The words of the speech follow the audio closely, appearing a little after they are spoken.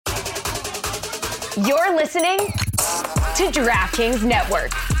You're listening to DraftKings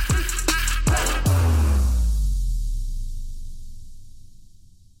Network.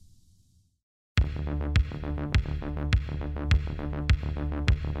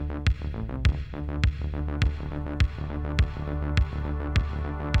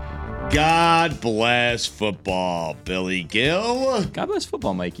 God bless football, Billy Gill. God bless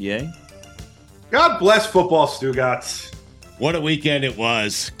football, Mikey, eh? God bless football, Stugotz. What a weekend it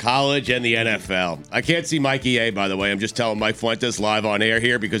was, college and the NFL. I can't see Mikey A, by the way. I'm just telling Mike Fuentes live on air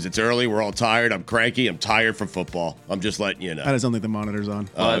here because it's early. We're all tired. I'm cranky. I'm tired from football. I'm just letting you know. That is only the monitor's on.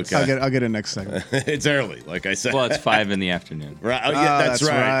 Oh, okay. I'll get it next segment. It's early, like I said. Well, it's 5 in the afternoon. Right. Oh, yeah, that's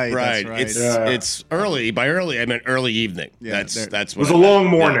right. That's right. It's early. By early, I meant early evening. Yeah, that's It what was I a meant. long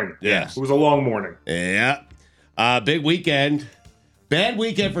morning. Yeah. It was a long morning. Yeah. Big weekend. Bad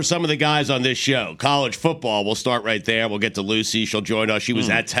weekend for some of the guys on this show. College football, we'll start right there. We'll get to Lucy. She'll join us. She was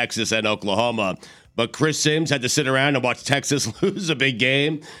at Texas and Oklahoma. But Chris Sims had to sit around and watch Texas lose a big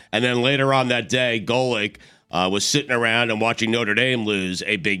game. And then later on that day, Golick was sitting around and watching Notre Dame lose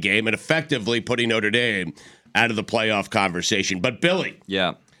a big game and effectively putting Notre Dame out of the playoff conversation. But Billy,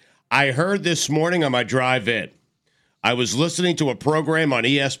 Yeah. I heard this morning on my drive in, I was listening to a program on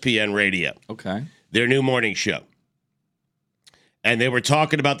ESPN radio, Okay. their new morning show. And they were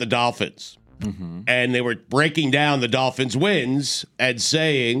talking about the Dolphins. And they were breaking down the Dolphins' wins and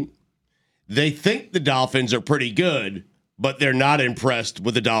saying they think the Dolphins are pretty good, but they're not impressed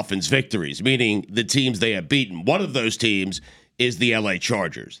with the Dolphins' victories, meaning the teams they have beaten. One of those teams is the LA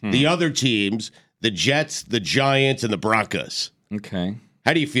Chargers. The other teams, the Jets, the Giants, and the Broncos. Okay.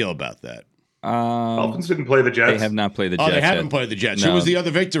 How do you feel about that? Dolphins didn't play the Jets. They have not played the Oh, Jets. they haven't yet. played the Jets. No. Who was the other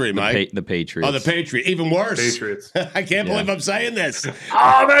victory, Mike? The Patriots. Oh, the Patriots. Even worse. Patriots. I can't believe I'm saying this.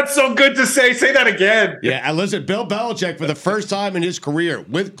 Oh, that's so good to say. Say that again. Yeah, and listen, Bill Belichick, for the first time in his career,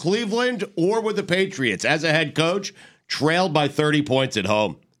 with Cleveland or with the Patriots, as a head coach, trailed by 30 points at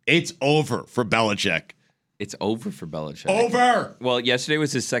home. It's over for Belichick. It's over for Belichick. Over! Well, yesterday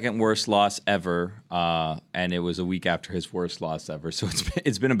was his second worst loss ever, and it was a week after his worst loss ever. So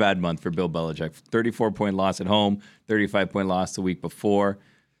it's been a bad month for Bill Belichick. 34-point loss at home, 35-point loss the week before.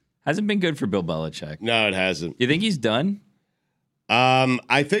 Hasn't been good for Bill Belichick. No, it hasn't. You think he's done?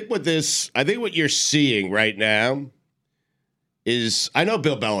 I think what you're seeing right now is, I know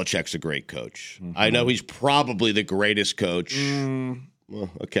Bill Belichick's a great coach. I know he's probably the greatest coach. Well,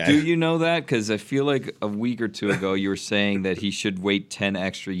 okay. Do you know that? Because I feel like a week or two ago you were saying that he should wait 10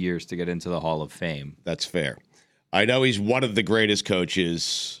 extra years to get into the Hall of Fame. That's fair. I know he's one of the greatest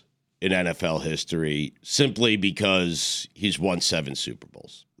coaches in NFL history simply because he's won 7 Super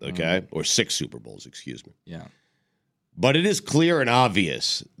Bowls, okay? Or 6 Super Bowls, excuse me. Yeah. But it is clear and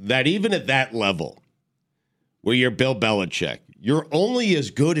obvious that even at that level, where you're Bill Belichick, you're only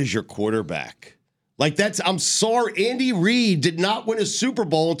as good as your quarterback. Like I'm sorry, Andy Reid did not win a Super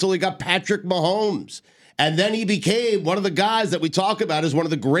Bowl until he got Patrick Mahomes. And then he became one of the guys that we talk about as one of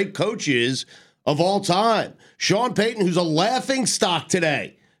the great coaches of all time. Sean Payton, who's a laughing stock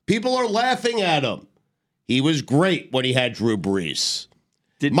today. People are laughing at him. He was great when he had Drew Brees.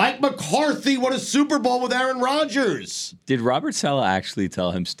 Mike McCarthy won a Super Bowl with Aaron Rodgers. Did Robert Saleh actually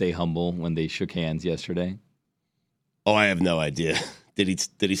tell him stay humble when they shook hands yesterday? Oh, I have no idea. Did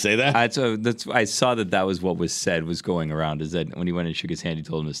he say that? I saw that was what was said, was going around, is that when he went and shook his hand, he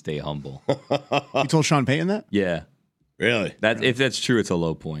told him to stay humble. You told Sean Payton that? Yeah. Really? If that's true, it's a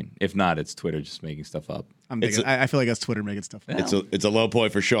low point. If not, it's Twitter just making stuff up. I feel like that's Twitter making stuff up. It's a low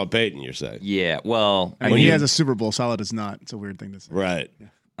point for Sean Payton, you're saying? Yeah, well... I mean, he has a Super Bowl. Saleh does not. It's a weird thing to say. Right. Yeah.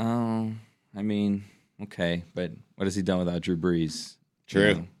 Oh, I mean, okay, but what has he done without Drew Brees? True.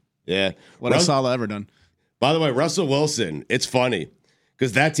 You know? Yeah. What has Saleh ever done? By the way, Russell Wilson, it's funny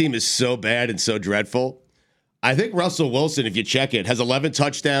because that team is so bad and so dreadful. I think Russell Wilson, if you check it, has 11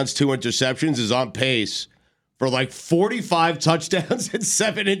 touchdowns, 2 interceptions, is on pace for like 45 touchdowns and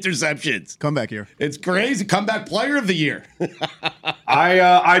 7 interceptions. Comeback here. It's crazy. Comeback player of the year.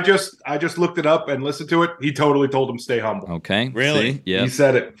 I just looked it up and listened to it. He totally told him stay humble. Okay. Really? See? Yeah. He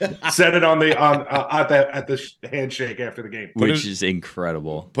said it. Said it at the handshake after the game. Which is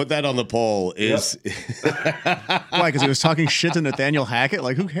incredible. Put that on the poll. Is Why? Because he was talking shit to Nathaniel Hackett?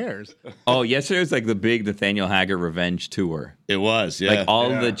 Like, who cares? Oh, yesterday was like the big Nathaniel Hackett revenge tour. It was, yeah. Like all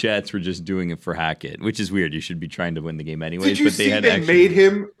of the Jets were just doing it for Hackett, which is weird. You should be trying to win the game anyways. Did you but see they made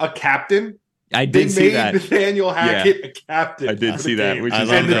him a captain? I did see that. They made Nathaniel Hackett a captain. I did see that, which is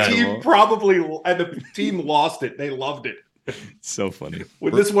and the incredible. team lost it. They loved it. It's so funny.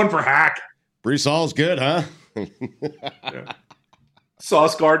 With this one for Hack. Brees Hall's good, huh? Yeah.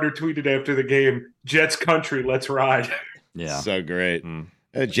 Sauce Gardner tweeted after the game, Jets country, let's ride. Yeah. So great.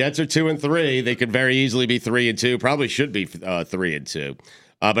 Jets are 2-3. They could very easily be 3-2. Probably should be 3-2.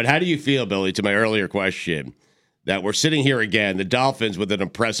 But how do you feel, Billy, to my earlier question, that we're sitting here again, the Dolphins with an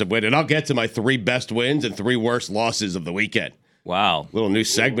impressive win, and I'll get to my 3 best wins and 3 worst losses of the weekend. Wow. Little new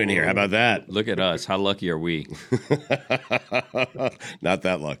segment here. How about that? Look at us. How lucky are we? Not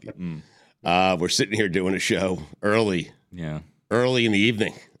that lucky. We're sitting here doing a show early. Yeah. Early in the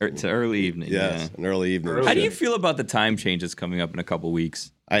evening. It's early evening. Yes, Yeah. an early evening. How do you feel about the time changes coming up in a couple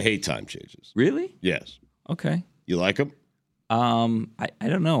weeks? I hate time changes. Really? Yes. Okay. You like them? I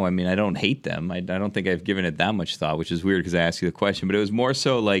don't know. I mean, I don't hate them. I don't think I've given it that much thought, which is weird because I asked you the question. But it was more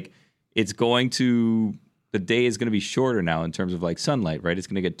so like the day is going to be shorter now in terms of like sunlight, right? It's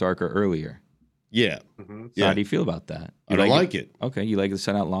going to get darker earlier. Yeah. So Yeah. how do you feel about that? I don't like it. Okay, you like the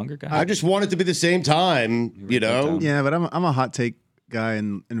sun out longer, guys? I just want it to be the same time, you know? Yeah, but I'm a hot take guy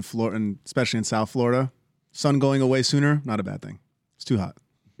in Florida, and especially in South Florida. Sun going away sooner, not a bad thing. It's too hot.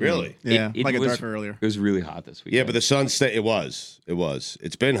 Really? Yeah, It like it was- darker earlier. It was really hot this week. Yeah, but the sun it was.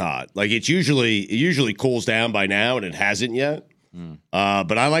 It's been hot. Like it usually cools down by now, and it hasn't yet.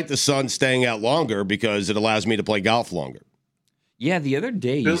 But I like the sun staying out longer because it allows me to play golf longer. Yeah, the other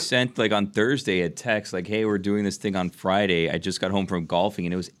day you Bill- sent like on Thursday a text like, "Hey, we're doing this thing on Friday. I just got home from golfing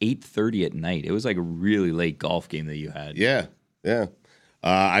and it was 8:30 at night. It was like a really late golf game that you had." Yeah, yeah.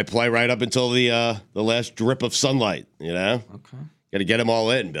 I play right up until the last drip of sunlight. You know, Okay. got to get them all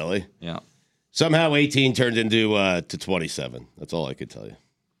in, Billy. Yeah. Somehow 18 turned into to 27. That's all I could tell you.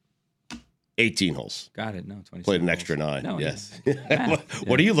 18 holes. Got it. No, 27. Played an extra 9. No, yes. yeah.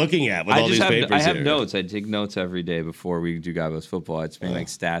 What are you looking at with all these papers I have here? notes. I take notes every day before we do Gabos football. It's been like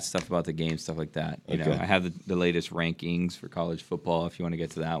stats, stuff about the game, stuff like that. You know, Okay. I have the latest rankings for college football. If you want to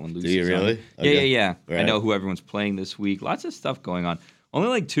get to that one, Do you really? Yeah. I Right. know who everyone's playing this week. Lots of stuff going on. Only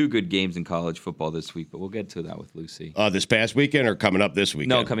like 2 good games in college football this week, but we'll get to that with Lucy. This past weekend or coming up this weekend?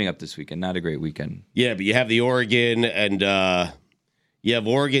 No, coming up this weekend. Not a great weekend. Yeah, but you have the Oregon and you have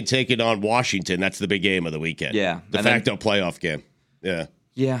Oregon taking on Washington. That's the big game of the weekend. Yeah, De and then- facto playoff game. Yeah.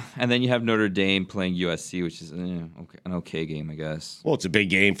 Yeah, and then you have Notre Dame playing USC, which is an okay game, I guess. Well, it's a big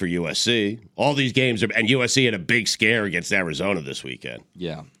game for USC. All these games and USC had a big scare against Arizona this weekend.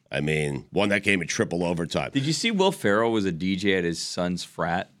 Yeah. I mean, one that came in triple overtime. Did you see Will Ferrell was a DJ at his son's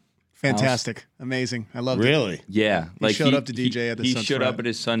frat? Fantastic, amazing. I loved it. Really? Yeah, He showed up to DJ at his He son's showed frat. up at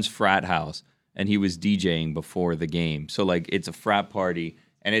his son's frat house, and he was DJing before the game. So like, it's a frat party,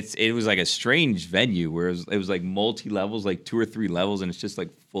 and it was like a strange venue where it was like multi levels, like 2 or 3 levels, and it's just like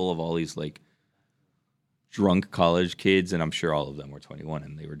full of all these like drunk college kids, and I'm sure all of them were 21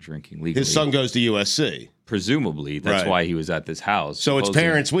 and they were drinking legally. His son goes to USC. Presumably, that's Right. why he was at this house. So it's supposedly.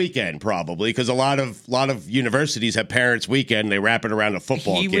 parents' weekend probably because a lot of universities have parents' weekend. And they wrap it around a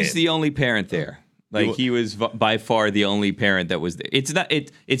football He game. was the only parent there. Like he was by far the only parent that was there. It's not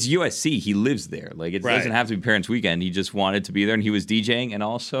it's USC. He lives there. Like it Right. doesn't have to be parents' weekend. He just wanted to be there, and he was DJing. And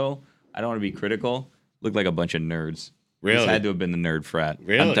also, I don't want to be critical. Looked like a bunch of nerds. Really? This had to have been the nerd frat.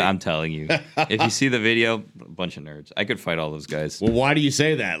 Really? I'm telling you. If you see the video, a bunch of nerds. I could fight all those guys. Well, why do you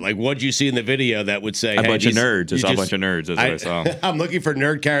say that? Like, what did you see in the video that would say A hey, bunch of these- nerds. I you saw a just- bunch of nerds. That's what I saw. I'm looking for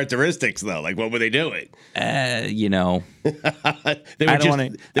nerd characteristics though. Like, what were they doing? You know, They were I don't want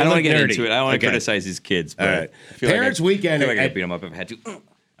to. I don't want to get into it. I don't want to Okay. criticize these kids. But All right. I feel Parents' like weekend I feel like I at- beat them up if I had to. I don't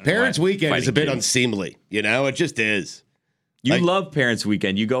know Parents' why. weekend is a bit Fighting unseemly. You know, it just is. You Like- love Parents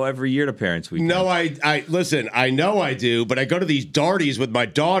Weekend. You go every year to Parents Weekend. No, I listen. I know I do, but I go to these darties with my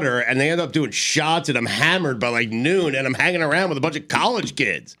daughter, and they end up doing shots, and I'm hammered by like noon, and I'm hanging around with a bunch of college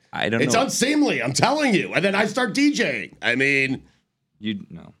kids. I don't It's know. unseemly. I'm telling you. And then I start DJing. I mean, You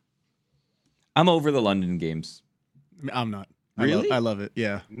know. I'm over the London games. I'm not. Really? I love it.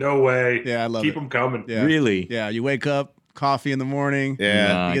 Yeah. No way. Yeah, I love Keep it. them coming. Yeah. Really? Yeah. You wake up, coffee in the morning. yeah.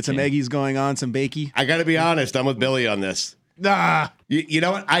 Nah. You get some Okay. eggies going on, some bakey. I got to be honest. I'm with Billy on this. Nah. You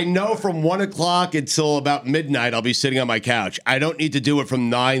know what? I know from 1 o'clock until about midnight, I'll be sitting on my couch. I don't need to do it from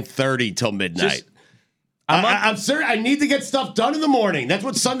 9:30 till midnight. Just- I'm up- I'm serious. I need to get stuff done in the morning. That's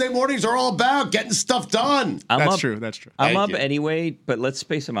what Sunday mornings are all about, getting stuff done. I'm That's up, true. That's true. I'm Thank up you. anyway, but let's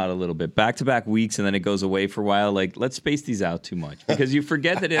space them out a little bit. Back-to-back weeks, and then it goes away for a while. Like, let's space these out too much because you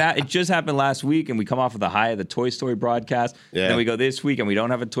forget that it just happened last week, and we come off of the high of the Toy Story broadcast. Yeah. And then we go this week, and we don't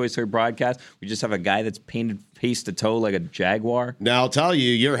have a Toy Story broadcast. We just have a guy that's painted face to toe like a jaguar. Now, I'll tell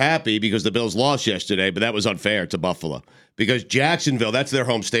you, you're happy because the Bills lost yesterday, but that was unfair to Buffalo because Jacksonville, that's their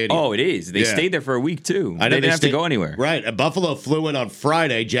home stadium. Oh, it is. They Yeah. stayed there for a week too. I know They didn't have to stayed- go anywhere. Right. And Buffalo flew in on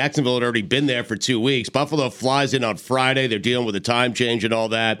Friday. Jacksonville had already been there for 2 weeks. Buffalo flies in on Friday. They're dealing with a time change and all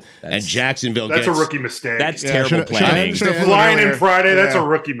that. And Jacksonville That's gets a rookie mistake. That's Yeah, terrible should've- planning should've flew in Flying in earlier. Friday, that's Yeah. a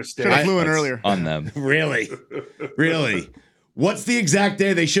rookie mistake. Should have flew in That's earlier. on them. really. What's the exact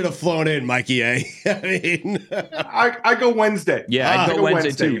day they should have flown in, Mikey A? I mean, I go Wednesday. Yeah, I'd go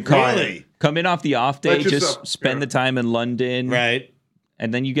Wednesday too. Really? Come in off the off day, Let just yourself- spend the time in London. right.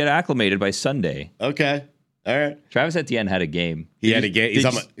 And then you get acclimated by Sunday. Okay. All right. Travis Etienne had a game. He had a game.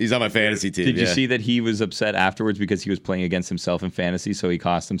 He's on my fantasy team. Did you yeah. see that he was upset afterwards because he was playing against himself in fantasy, so he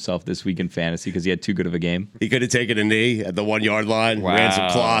cost himself this week in fantasy because he had too good of a game? He could have taken a knee at the 1 yard line, ran some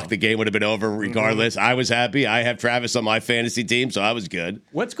Wow. clock. The game would have been over regardless. I was happy. I have Travis on my fantasy team, so I was good.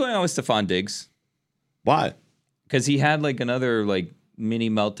 What's going on with Stephon Diggs? Why? Because he had like another like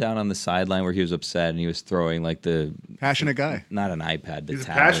mini meltdown on the sideline where he was upset and he was throwing like the Passionate guy. not an iPad. The He's a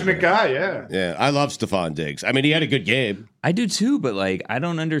tablet. passionate guy, yeah. Yeah, I love Stephon Diggs. I mean, he had a good game. I do too, but like I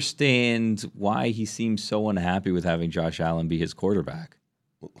don't understand why he seems so unhappy with having Josh Allen be his quarterback.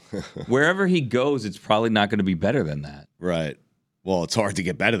 Wherever he goes, it's probably not going to be better than that. Right. Well, it's hard to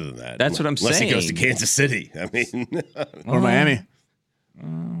get better than that. That's what I'm Unless he goes to saying. Kansas City. I mean, Or Miami.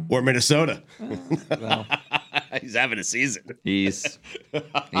 or Minnesota. Well, He's having a season. he's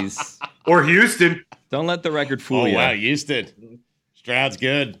Or Houston. don't let the record fool Oh, you. wow. Houston. Stroud's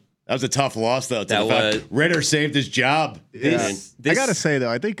good. That was a tough loss, though. That was- Ritter saved his job. I gotta say though,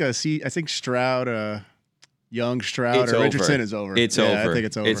 I think Stroud, young Stroud It's or over. Richardson is over. It's Yeah, over. I think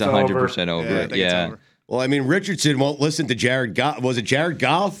it's over. It's over. 100% over. Yeah, I think it's over. Well, I mean, Richardson won't listen to Jared Goff. Was it Jared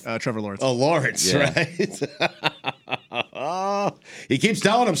Goff? Trevor Lawrence. Oh, Lawrence, Yeah. right? He keeps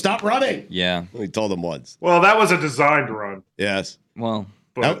telling him, stop running. Yeah. He told him once. Well, that was a designed run. Yes. Well,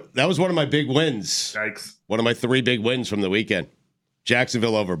 But That was one of my big wins. yikes. One of my 3 big wins from the weekend.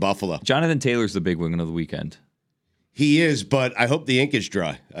 Jacksonville over Buffalo. Jonathan Taylor's the big win of the weekend. He is, but I hope the ink is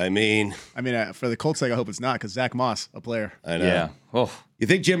dry. I mean, For the Colts' sake, I hope it's not because Zach Moss, a player. I know. Yeah. Oh, You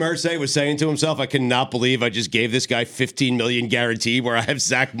think Jim Irsay was saying to himself, I cannot believe I just gave this guy $15 million guarantee where I have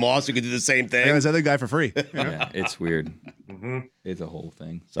Zach Moss who could do the same I got thing? this other guy for free. You know? yeah. It's weird. It's a whole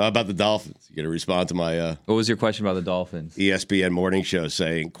thing. So how about the Dolphins? You got to respond to my What was your question about the Dolphins? ESPN morning show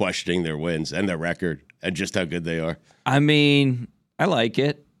questioning their wins and their record and just how good they are. I mean, I like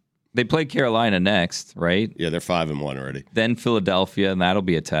it. They play Carolina next, right? Yeah, they're 5-1 already. Then Philadelphia, and that'll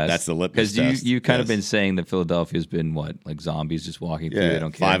be a test. That's the litmus Because test, you kind of yes. been saying that Philadelphia's been what, like zombies just walking through. Yeah, They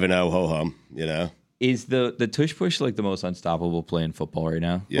don't care. 5-0 ho hum. You know. Is the tush push like the most unstoppable play in football right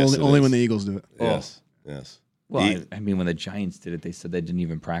now? Yes, only it when is. the Eagles do it. Yes. Yes. Well, I mean, when the Giants did it, they said they didn't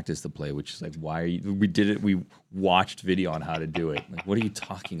even practice the play, which is like, why are you? We did it. We watched video on how to do it. Like, what are you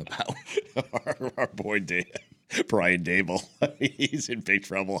talking about? our boy Brian Dable, he's in big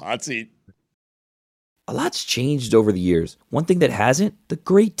trouble. Hot seat. A lot's changed over the years. One thing that hasn't, the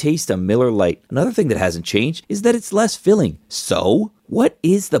great taste of Miller Lite. Another thing that hasn't changed is that it's less filling. So, what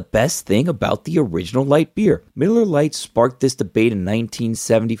is the best thing about the original light beer? Miller Lite sparked this debate in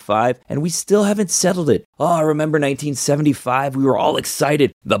 1975, and we still haven't settled it. Oh, I remember 1975, we were all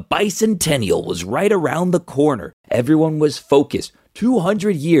excited. The bicentennial was right around the corner. Everyone was focused.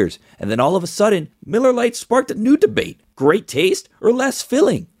 200 years, and then all of a sudden, Miller Lite sparked a new debate. Great taste or less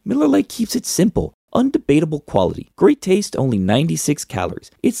filling? Miller Lite keeps it simple. Undebatable quality. Great taste, only 96 calories.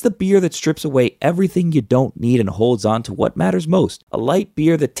 It's the beer that strips away everything you don't need and holds on to what matters most. A light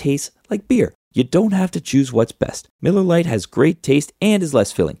beer that tastes like beer. You don't have to choose what's best. Miller Lite has great taste and is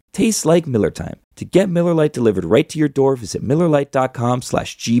less filling. Tastes like Miller time. To get Miller Lite delivered right to your door, visit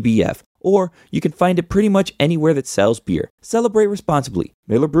MillerLite.com/GBF. Or you can find it pretty much anywhere that sells beer. Celebrate responsibly.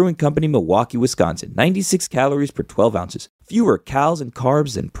 Miller Brewing Company, Milwaukee, Wisconsin. 96 calories per 12 ounces. Fewer calories and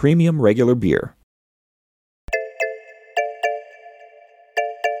carbs than premium regular beer.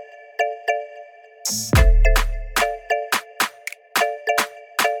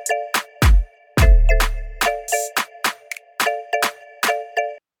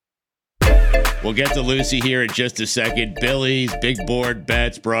 We'll get to Lucy here in just a second. Billy's Big Board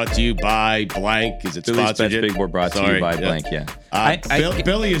Bets brought to you by blank. Is it Billy's sponsored? Bets Big Board brought to Sorry, you by yeah. blank, yeah.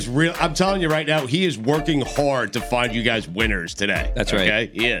 Billy is real. I'm telling you right now, he is working hard to find you guys winners today. That's right.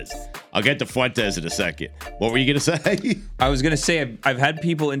 Okay, he is. I'll get to Fuentes in a second. What were you going to say? I was going to say, I've had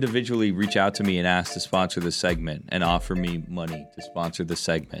people individually reach out to me and ask to sponsor this segment and offer me money to sponsor the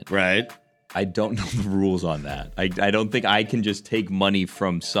segment. Right. I don't know the rules on that. I don't think I can just take money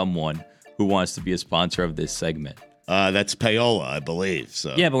from someone who wants to be a sponsor of this segment. That's payola, I believe.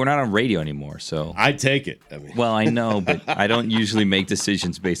 So Yeah, but we're not on radio anymore, so. I'd take it. I mean, Well, I know, but I don't usually make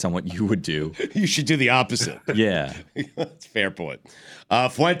decisions based on what you would do. you should do the opposite. Yeah. That's a fair point.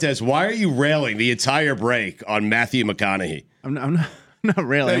 Fuentes, why are you railing the entire break on Matthew McConaughey? I'm not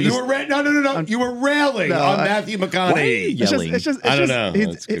railing. I'm You just- were no. You were railing No, on I- Matthew Why are you McConaughey. yelling? I don't know.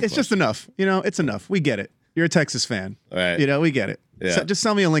 It's, That's a good it's just enough. You know, it's enough. We get it. You're a Texas fan. Right. You know, we get it. Yeah. So just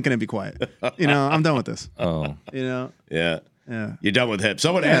sell me a Lincoln and be quiet. You know, I'm done with this. Oh. You know, Yeah. Yeah. You're done with him. Just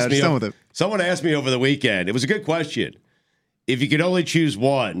done with it. Someone asked me over the weekend. It was a good question. If you could only choose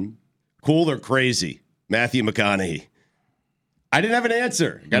one, cool or crazy, Matthew McConaughey. I didn't have an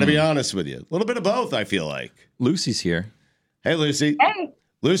answer. Got to be honest with you. A little bit of both, I feel like. Lucy's here. Hey, Lucy. Hey.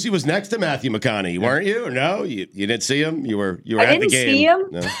 Lucy was next to Matthew McConaughey, weren't you? Or no? You didn't see him? You were I at the didn't game. see him.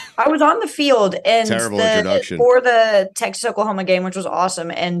 No? I was on the field and Terrible introduction. for the Texas Oklahoma game, which was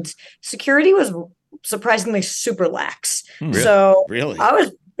awesome, and security was surprisingly super lax. So Really? I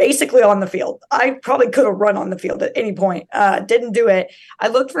was basically on the field. I probably could have run on the field at any point. Didn't do it. I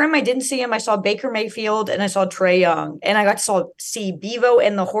looked for him. I didn't see him. I saw Baker Mayfield and I saw Trey Young, and I got to see Bevo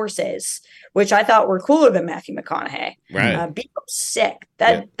and the horses, which I thought were cooler than Matthew McConaughey. Right. Bevo's sick.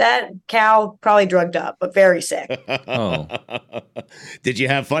 That cow probably drugged up, but very sick. Oh. Did you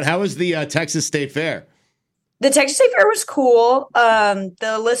have fun? How was the Texas State Fair? The Texas State Fair was cool.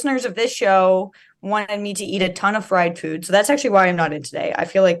 The listeners of this show wanted me to eat a ton of fried food. So that's actually why I'm not in today. I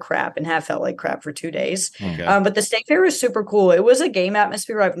feel like crap and have felt like crap for 2 days. Okay. But the State Fair was super cool. It was a game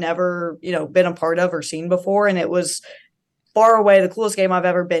atmosphere I've never, been a part of or seen before. And it was far away the coolest game I've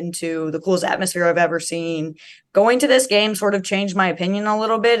ever been to, the coolest atmosphere I've ever seen. Going to this game sort of changed my opinion a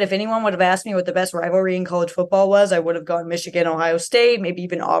little bit. If anyone would have asked me what the best rivalry in college football was, I would have gone Michigan, Ohio State, maybe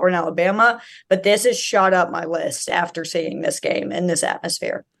even Auburn, Alabama. But this has shot up my list after seeing this game and this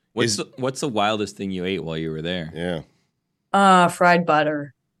atmosphere. What's the wildest thing you ate while you were there? Yeah. Fried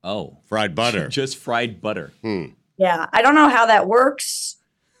butter. Oh. Fried butter. Just fried butter. Yeah. I don't know how that works.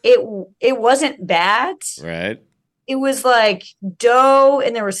 It wasn't bad. Right. It was like dough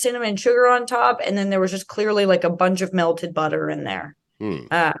and there was cinnamon and sugar on top. And then there was just clearly like a bunch of melted butter in there.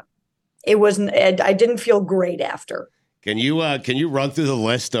 It wasn't, I didn't feel great after. Can you run through the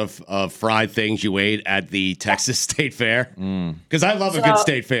list of fried things you ate at the Texas State Fair? Because I love a good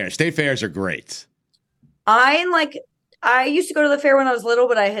state fair. State fairs are great. I used to go to the fair when I was little,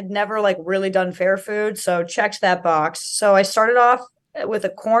 but I had never really done fair food. So checked that box. So I started off with a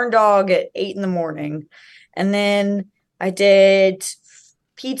corn dog at 8 a.m. And then I did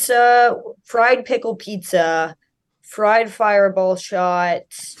pizza, fried pickle pizza, fried fireball shot,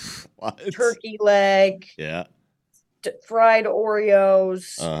 turkey leg. Yeah. Fried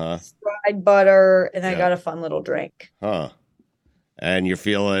Oreos, fried butter, and I got a fun little drink. And you're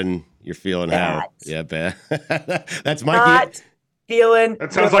feeling bad. how? Yeah, bad. That's Mikey. Not feeling.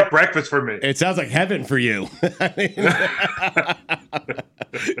 That sounds like breakfast for me. It sounds like heaven for you.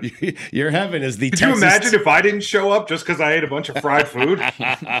 Your heaven is the. Could Texas... you imagine if I didn't show up just because I ate a bunch of fried food?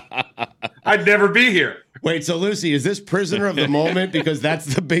 I'd never be here. Wait, so Lucy, is this prisoner of the moment because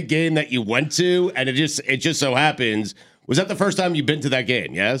that's the big game that you went to, and it just so happens? Was that the first time you've been to that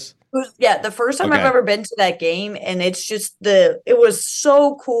game? Yes. The first time I've ever been to that game, and it's just it was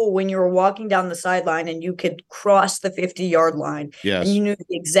so cool when you were walking down the sideline and you could cross the 50-yard line. Yes. And you knew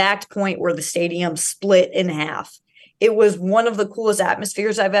the exact point where the stadium split in half. It was one of the coolest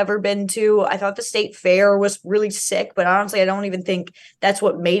atmospheres I've ever been to. I thought the state fair was really sick, but honestly, I don't even think that's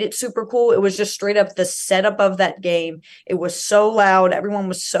what made it super cool. It was just straight up the setup of that game. It was so loud. Everyone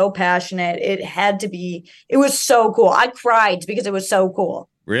was so passionate. It was so cool. I cried because it was so cool.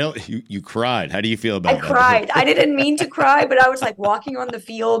 Really? You cried. How do you feel about that? I cried. I didn't mean to cry, but I was walking on the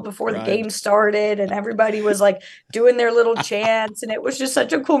field before the game started and everybody was doing their little chants. And it was just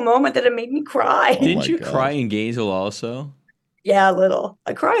such a cool moment that it made me cry. Didn't you cry in Gainesville also? Yeah, a little.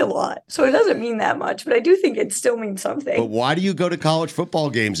 I cry a lot. So it doesn't mean that much, but I do think it still means something. But why do you go to college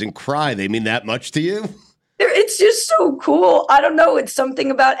football games and cry? They mean that much to you? It's just so cool. I don't know. It's something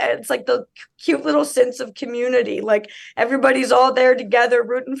about it's the cute little sense of community. Everybody's all there together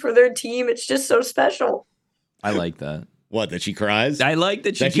rooting for their team. It's just so special. I like that. What, that she cries? I like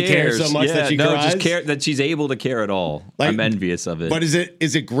that she cares so much that she cries? Just that she's able to care at all. I'm envious of it. But is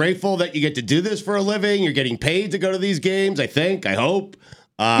it grateful that you get to do this for a living? You're getting paid to go to these games, I hope.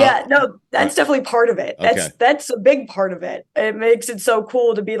 That's definitely part of it. That's a big part of it. It makes it so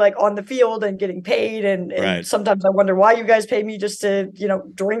cool to be on the field and getting paid. And sometimes I wonder why you guys pay me just to,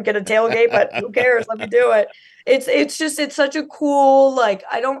 drink at a tailgate, but who cares? Let me do it. It's such a cool,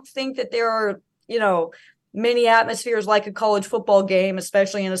 I don't think that there are, many atmospheres like a college football game,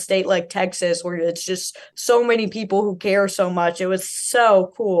 especially in a state like Texas, where it's just so many people who care so much. It was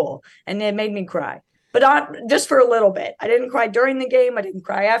so cool. And it made me cry. But just for a little bit. I didn't cry during the game. I didn't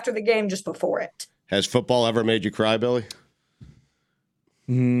cry after the game, just before it. Has football ever made you cry, Billy?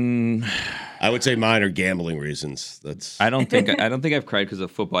 I would say mine are gambling reasons. I don't think I've cried because of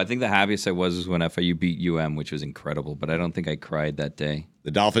football. I think the happiest I was when FIU beat UM, which was incredible. But I don't think I cried that day.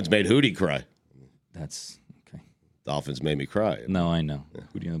 The Dolphins made Hootie cry. That's okay. Dolphins made me cry. No, I know.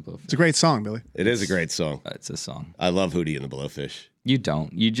 Hootie and the Blowfish. It's a great song, Billy. It is a great song. It's a song. I love Hootie and the Blowfish. You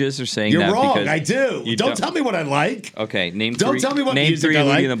don't. You just are saying You're that wrong. because I do. Don't tell me what I like. Okay, name Don't three. tell me what name music three I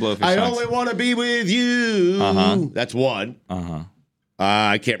like. Hootie and the Blowfish I songs. only want to be with you. That's one.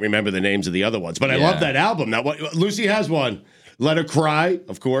 I can't remember the names of the other ones, but I love that album. Now, Lucy has one. Let Her Cry,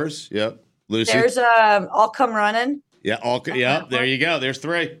 of course. Yep. Lucy. There's I'll Come Running. Yeah. There you go. There's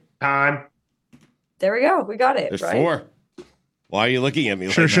three. Time. There we go. We got it. There's right? four. Why are you looking at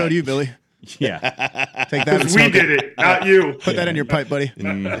me? Sure like showed that? you, Billy. Yeah. Take that and We smoke did it, not you. Put that in your pipe, buddy.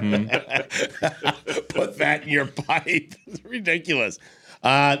 Put that in your pipe. It's ridiculous.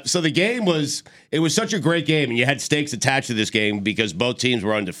 So the game was such a great game, and you had stakes attached to this game because both teams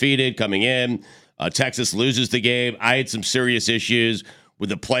were undefeated coming in. Texas loses the game. I had some serious issues with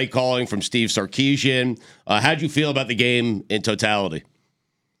the play calling from Steve Sarkisian. How'd you feel about the game in totality?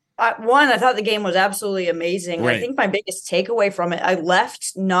 I thought the game was absolutely amazing. Right. I think my biggest takeaway from it, I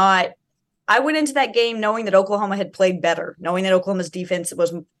went into that game knowing that Oklahoma had played better, knowing that Oklahoma's defense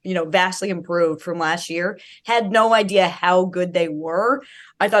was, vastly improved from last year. Had no idea how good they were.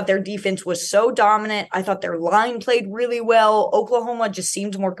 I thought their defense was so dominant. I thought their line played really well. Oklahoma just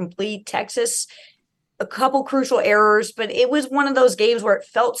seemed more complete. Texas, a couple crucial errors, but it was one of those games where it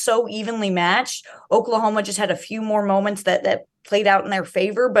felt so evenly matched. Oklahoma just had a few more moments that played out in their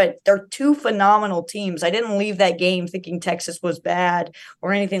favor, but they're two phenomenal teams. I didn't leave that game thinking Texas was bad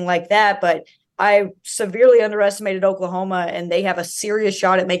or anything like that, but I severely underestimated Oklahoma, and they have a serious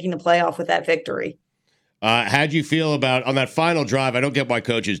shot at making the playoff with that victory. How'd you feel about on that final drive? I don't get why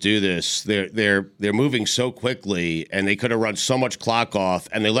coaches do this. They're moving so quickly, and they could have run so much clock off,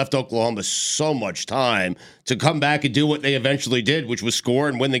 and they left Oklahoma so much time to come back and do what they eventually did, which was score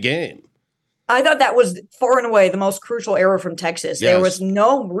and win the game. I thought that was far and away the most crucial error from Texas. Yes. There was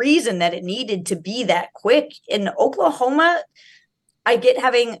no reason that it needed to be that quick. In Oklahoma,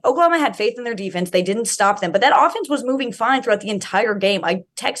 Oklahoma had faith in their defense. They didn't stop them, but that offense was moving fine throughout the entire game.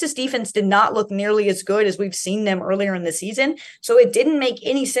 Texas defense did not look nearly as good as we've seen them earlier in the season. So it didn't make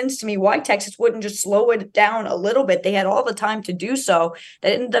any sense to me why Texas wouldn't just slow it down a little bit. They had all the time to do so.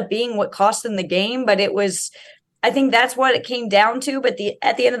 That ended up being what cost them the game, but I think that's what it came down to. But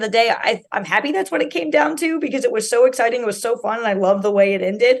at the end of the day, I'm happy that's what it came down to because it was so exciting. It was so fun. And I love the way it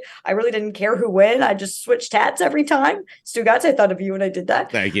ended. I really didn't care who won. I just switched hats every time. Stugotz, I thought of you when I did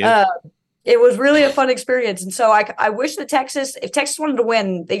that. Thank you. It was really a fun experience. And so I wish that if Texas wanted to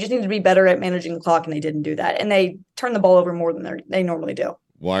win, they just needed to be better at managing the clock, and they didn't do that. And they turned the ball over more than they normally do.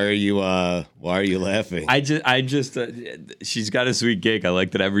 Why are you laughing? She's got a sweet gig. I like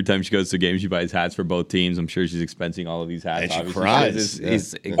that every time she goes to a game, she buys hats for both teams. I'm sure she's expensing all of these hats. And she cries.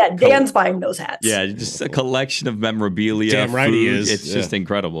 Dan's buying those hats. Yeah, just a collection of memorabilia. Damn right food. he is. It's just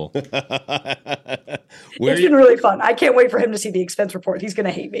incredible. It's been really fun. I can't wait for him to see the expense report. He's going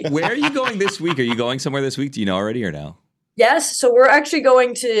to hate me. Where are you going this week? Are you going somewhere this week? Do you know already or no? Yes. So we're actually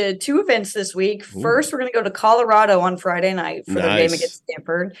going to two events this week. First, we're going to go to Colorado on Friday night for the game against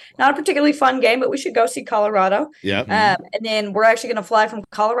Stanford. Not a particularly fun game, but we should go see Colorado. Yep. And then we're actually going to fly from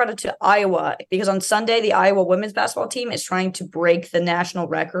Colorado to Iowa because on Sunday, the Iowa women's basketball team is trying to break the national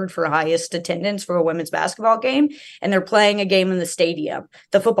record for highest attendance for a women's basketball game. And they're playing a game in the stadium,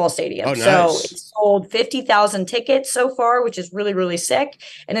 the football stadium. Oh, nice. So it's sold 50,000 tickets so far, which is really, really sick.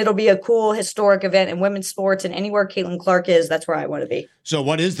 And it'll be a cool historic event in women's sports, and anywhere Caitlin Clark is, that's where I want to be. So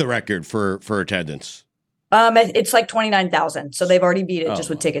what is the record for attendance? It's like 29,000. So they've already beat it just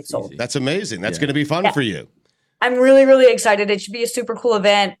with tickets sold. That's amazing. That's going to be fun for you. I'm really, really excited. It should be a super cool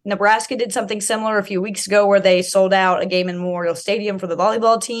event. Nebraska did something similar a few weeks ago where they sold out a game in Memorial Stadium for the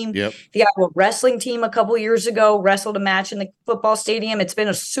volleyball team. Yep. The Iowa wrestling team a couple years ago wrestled a match in the football stadium. It's been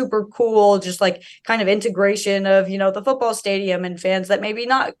a super cool, just like kind of integration of, the football stadium and fans that maybe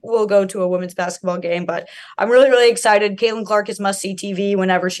not will go to a women's basketball game. But I'm really, really excited. Caitlin Clark is must-see TV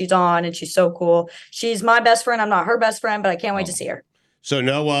whenever she's on, and she's so cool. She's my best friend. I'm not her best friend, but I can't wait to see her. So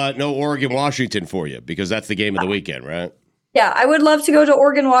no Oregon, Washington for you because that's the game of the weekend, right? Yeah, I would love to go to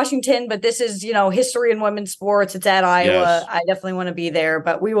Oregon, Washington, but this is, history in women's sports. It's at Iowa. Yes. I definitely want to be there,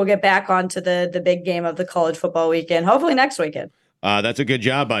 but we will get back onto the big game of the college football weekend, hopefully next weekend. That's a good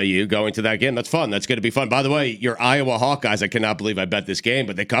job by you going to that game. That's fun. That's going to be fun. By the way, your Iowa Hawkeyes, I cannot believe I bet this game,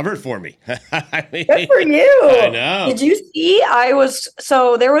 but they covered for me. Good for you. I know. Did you see there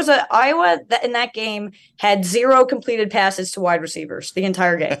was a Iowa that in that game had 0 completed passes to wide receivers the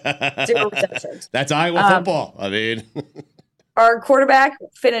entire game. 0 receptions. That's Iowa football. I mean, our quarterback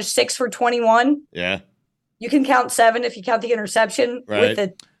finished 6 for 21. Yeah. You can count 7 if you count the interception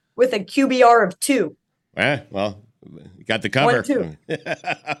Right. with a QBR of 2. Well, got the cover. 1-2.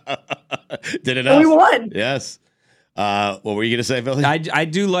 Did enough. We won. Yes. What were you going to say, Billy? I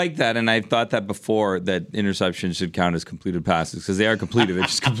do like that, and I've thought that before, that interceptions should count as completed passes because they are completed. They're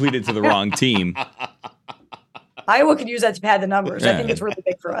just completed to the wrong team. Iowa could use that to pad the numbers. Yeah. I think it's really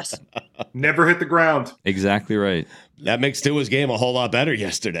big for us. Never hit the ground. Exactly right. That makes Tua's game a whole lot better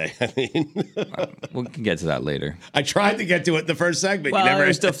yesterday. I mean, We can get to that later. I tried to get to it in the first segment. Well, You never.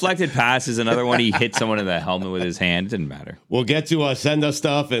 there's deflected passes. Another one, he hit someone in the helmet with his hand. It didn't matter. We'll get to Send Us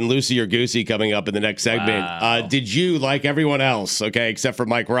Stuff and Lucy or Goosey coming up in the next segment. Wow. Did you, like everyone else, okay, except for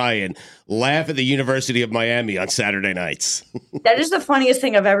Mike Ryan, laugh at the University of Miami on Saturday nights? That is the funniest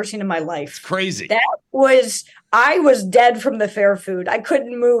thing I've ever seen in my life. Crazy. I was dead from the fair food. I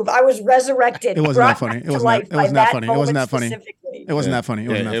couldn't move. I was resurrected. It wasn't that funny. It wasn't that funny. It wasn't that funny. It wasn't that funny. It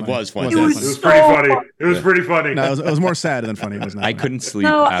wasn't that funny. It was funny. It was It was pretty funny. It was pretty funny. No, it was more sad than funny. It was not. I couldn't sleep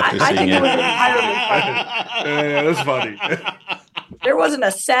No, after I seeing think it it. was entirely funny. Yeah, that's funny. There wasn't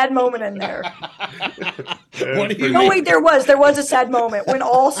a sad moment in there. What do you No, mean? wait, there was a sad moment when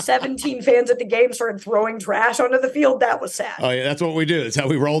all 17 fans at the game started throwing trash onto the field. That was sad. Oh, yeah, that's what we do. That's how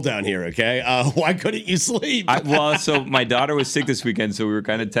we roll down here, okay? Why couldn't you sleep? So my daughter was sick this weekend, so we were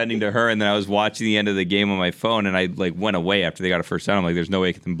kind of tending to her, and then I was watching the end of the game on my phone, and I went away after they got a first down. I'm like, there's no way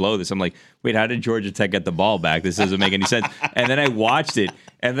I can blow this. I'm like, wait, how did Georgia Tech get the ball back? This doesn't make any sense. And then I watched it,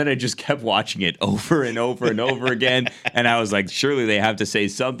 and then I just kept watching it over and over and over again, and I was like, surely they have to say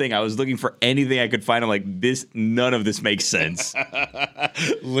something. I was looking for anything I could find. I'm like, none of this makes sense.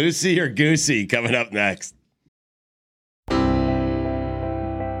 Lucy or Goosey coming up next.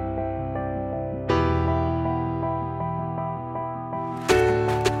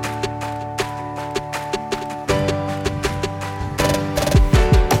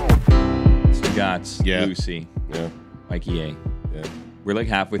 Scott's, Yeah. Lucy, Yeah. Mikey A. Yeah. We're like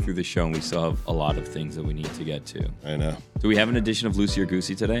halfway through the show, and we still have a lot of things that we need to get to. I know. Do we have an edition of Lucy or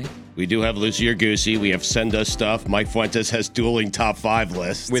Goosey today? We do have Lucy or Goosey. We have Send Us Stuff. Mike Fuentes has dueling top 5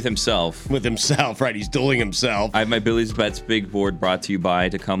 lists. With himself. With himself, right? He's dueling himself. I have my Billy's Bets big board brought to you by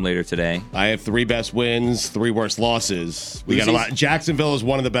to come later today. I have 3 best wins, 3 worst losses. We got a Lucy's? lot. Jacksonville is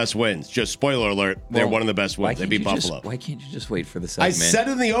one of the best wins. Just spoiler alert, they're one of the best wins. They beat Buffalo. Why can't you just wait for the I segment? said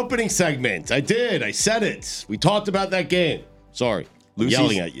it in the opening segment. I did. I said it. We talked about that game. Sorry.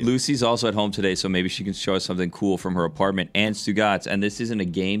 Yelling at you. Lucy's also at home today, so maybe she can show us something cool from her apartment. And Stugatz, and this isn't a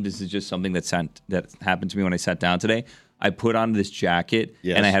game. This is just something that happened to me when I sat down today. I put on this jacket,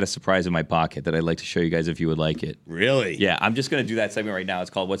 and I had a surprise in my pocket that I'd like to show you guys if you would like it. Really? Yeah, I'm just going to do that segment right now. It's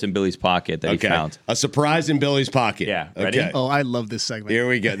called What's in Billy's Pocket that he found. A surprise in Billy's pocket. Yeah, ready? Okay. Oh, I love this segment. Here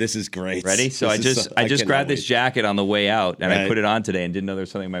we go. This is great. Ready? So This I is just cannot grabbed this wait. jacket on the way out, and I Right. put it on today and didn't know there was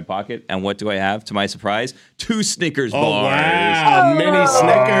something in my pocket. And what do I have? To my surprise, 2 Snickers Oh, bars. wow. Mini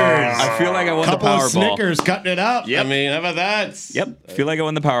Snickers. I feel like I won Couple the of Powerball. Snickers cutting it up. Yep. I mean, how about that? Yep, feel like I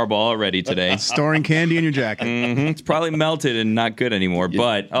won the Powerball already today. Storing candy in your jacket. It's probably melted and not good anymore,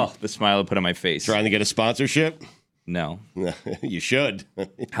 but the smile I put on my face. Trying to get a sponsorship? No. You should.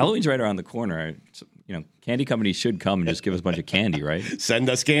 Halloween's right around the corner. Candy companies should come and just give us a bunch of candy, right? Send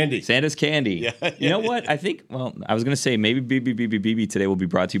us candy. Santa's candy. You know what? I think, I was going to say maybe BB today will be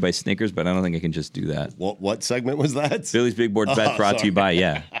brought to you by Snickers, but I don't think I can just do that. What segment was that? Billy's Big Board Bet brought to you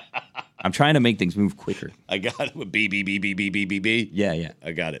by, I'm trying to make things move quicker. I got it with B. Yeah.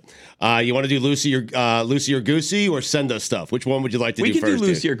 I got it. You want to do Lucy or Goosey or Send Us Stuff? Which one would you like to We do can do first?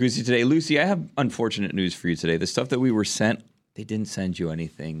 Lucy or Goosey today. Lucy, I have unfortunate news for you today. The stuff that we were sent, they didn't send you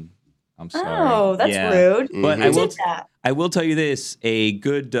anything. I'm sorry. Oh, that's rude. But Who did that? I will tell you this: a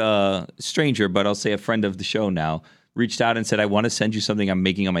good stranger, but I'll say a friend of the show now, reached out and said, "I want to send you something I'm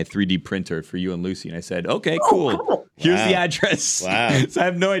making on my 3D printer for you and Lucy." And I said, "Okay, cool. Here's the address." Wow. So I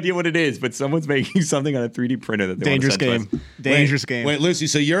have no idea what it is, but someone's making something on a 3D printer that they Dangerous want to send to game. us. Dangerous game. Wait, Lucy,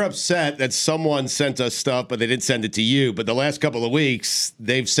 so you're upset that someone sent us stuff, but they didn't send it to you. But the last couple of weeks,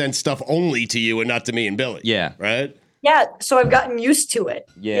 they've sent stuff only to you and not to me and Billy. Yeah. Right? Yeah, so I've gotten used to it.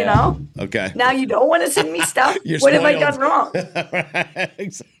 Yeah. You know? Okay. Now you don't want to send me stuff. You're What have I spoiled. done wrong?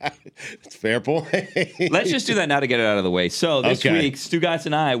 Exactly. It's a fair point. Let's just do that now to get it out of the way. So this Okay. week, Stugatz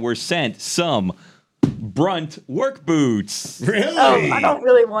and I were sent some Brunt work boots. Really? Oh, I don't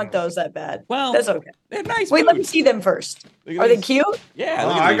really want those that bad. Well, that's okay. They're nice Wait, let me boots. see them first. Look at Are they these. cute? Yeah, Oh,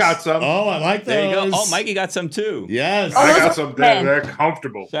 look at I these. got some. Oh, I like those. There you go. Oh, Mikey got some too. Yes. Oh, I those got are some. men. They're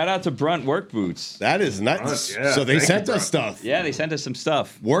comfortable. Shout out to Brunt work boots. That is nuts. Yeah, So they thank sent you, us stuff. Yeah, they sent us some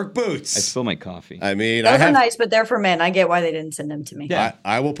stuff. Work boots. I spill my coffee. I mean, Those I are have. nice, but they're for men. I get why they didn't send them to me. Yeah.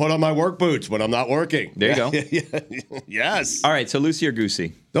 I will put on my work boots when I'm not working. There you go. Yes. All right, so Lucy or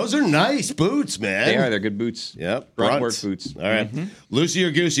Goosey? Those are nice boots, man. They are. They're good boots. Yep. Brunt work boots. All right. Lucy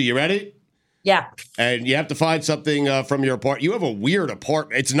or Goosey, you ready? Yeah. And you have to find something from your apartment. You have a weird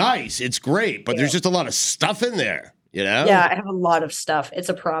apartment. It's nice. It's great, but there's just a lot of stuff in there. You know? Yeah, I have a lot of stuff. It's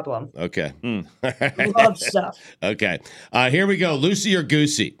a problem. Okay. A lot of stuff. Okay. Here we go. Lucy or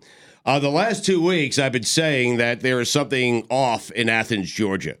Goosey? The last 2 weeks, I've been saying that there is something off in Athens,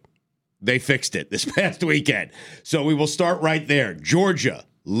 Georgia. They fixed it this past weekend. So we will start right there. Georgia,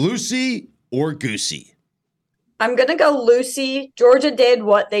 Lucy or Goosey? I'm going to go Lucy. Georgia did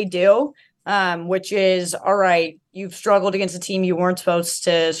what they do, which is, all right, you've struggled against a team you weren't supposed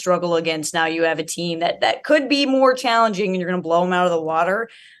to struggle against. Now you have a team that could be more challenging, and you're going to blow them out of the water.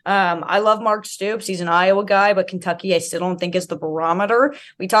 I love Mark Stoops. He's an Iowa guy, but Kentucky I still don't think is the barometer.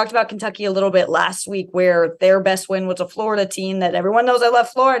 We talked about Kentucky a little bit last week, where their best win was a Florida team that everyone knows I love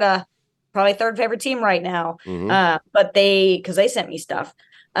Florida. Probably third favorite team right now. But because they sent me stuff.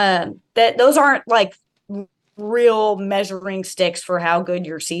 That those aren't like real measuring sticks for how good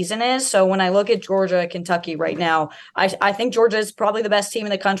your season is. So when I look at Georgia, Kentucky right now, I think Georgia is probably the best team in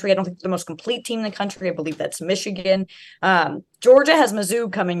the country. I don't think they're the most complete team in the country. I believe that's Michigan. Georgia has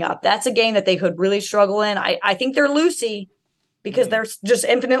Mizzou coming up. That's a game that they could really struggle in. I think they're Lucy because they're just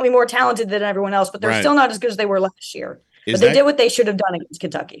infinitely more talented than everyone else, but they're still not as good as they were last year. But they did what they should have done against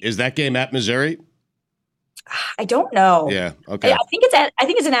Kentucky. Is that game at Missouri? I don't know. Yeah. Okay. I think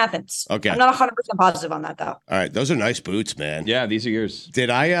it's in Athens. Okay. I'm not 100% positive on that though. All right. Those are nice boots, man. Yeah, these are yours.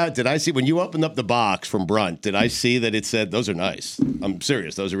 Did I see when you opened up the box from Brunt? Did I see that it said those are nice? I'm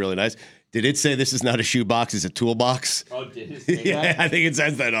serious. Those are really nice. Did it say this is not a shoe box? It's a toolbox? Oh, did it say Yeah, that? I think it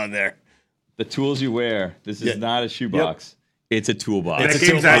says that on there. The tools you wear. This is not a shoebox. It's a toolbox. That It's a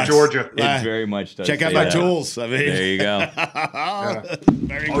game's at toolbox. Georgia. It very much does. Check out say my that. tools. I mean, There you go.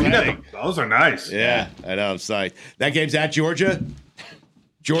 Very Oh, you got exciting. those are nice. Yeah, I know. I'm psyched. That game's at Georgia.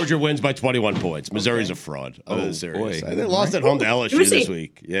 Georgia wins by 21 points. Missouri's a fraud. I'm serious. boy. They lost at home to LSU this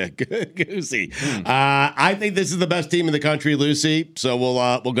week. Yeah, Goosey. I think this is the best team in the country, Lucy. So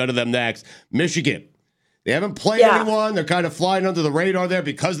we'll go to them next. Michigan. They haven't played anyone. They're kind of flying under the radar there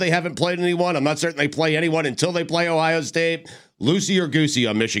because they haven't played anyone. I'm not certain they play anyone until they play Ohio State. Lucy or Goosey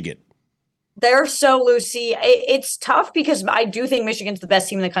on Michigan? They're so Lucy. It's tough because I do think Michigan's the best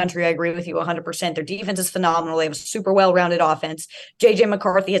team in the country. I agree with you 100%. Their defense is phenomenal. They have a super well-rounded offense. JJ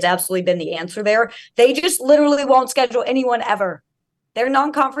McCarthy has absolutely been the answer there. They just literally won't schedule anyone ever. Their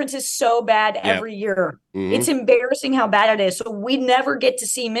non-conference is so bad every year. It's embarrassing how bad it is. So we never get to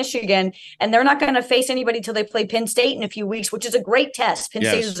see Michigan, and they're not going to face anybody till they play Penn State in a few weeks, which is a great test. Penn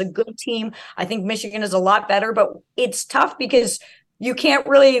State is a good team. I think Michigan is a lot better, but it's tough because you can't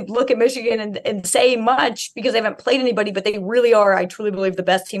really look at Michigan and say much because they haven't played anybody, but they really are, I truly believe, the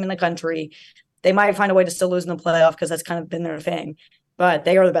best team in the country. They might find a way to still lose in the playoff because that's kind of been their thing, but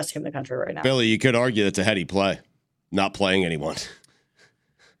they are the best team in the country right now. Billy, you could argue that's a heady play, not playing anyone.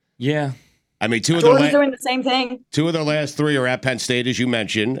 Yeah. I mean, Georgia's doing the same thing. 2 of their last 3 are at Penn State, as you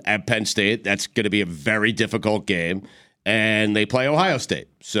mentioned. At Penn State, that's going to be a very difficult game. And they play Ohio State.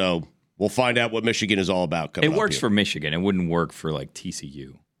 So we'll find out what Michigan is all about coming It works up for Michigan. It wouldn't work for like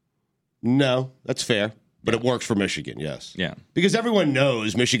TCU. No, that's fair. But it works for Michigan, yes. Yeah. Because everyone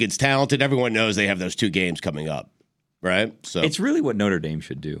knows Michigan's talented. Everyone knows they have those 2 games coming up, right? So It's really what Notre Dame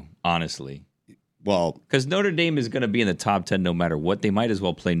should do, honestly. well, Because Notre Dame is going to be in the top 10 no matter what. They might as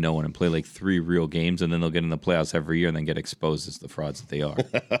well play no one and play like 3 real games, and then they'll get in the playoffs every year and then get exposed as the frauds that they are.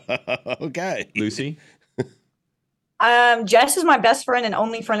 okay. Lucy? Jess is my best friend and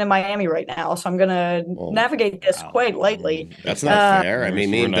only friend in Miami right now, so I'm going to navigate this quite lightly. That's not fair. I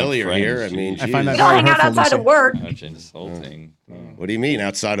mean, me We're and not Billy are here. I friends, mean, I find that We don't very hang out hurtful, outside Lucy. of work. That's insulting. what do you mean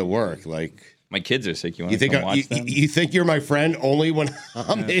outside of work? Like, My kids are sick. You want you to think come watch them? you think you're my friend only when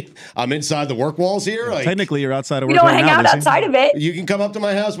I'm inside the work walls here? Like, Technically, you're outside of We work don't right hang now, out Lucy. outside of it. you can come up to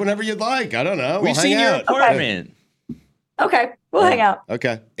my house whenever you'd like. I don't know. We've We'll seen hang your out. apartment. Okay, we'll hang out.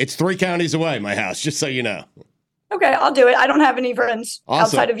 Okay. It's 3 counties away, my house, just so you know. Okay, I'll do it. I don't have any friends Awesome.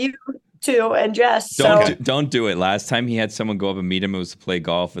 outside of you two and Jess. So Don't do it. Last time he had someone go up and meet him, it was to play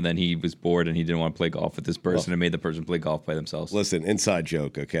golf, and then he was bored and he didn't want to play golf with this person and made the person play golf by themselves. Listen, inside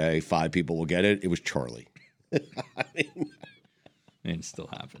joke, okay? 5 people will get it. It was Charlie. And it still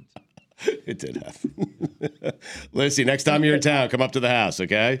happened. It did happen. Lucy, next time you're in town, come up to the house,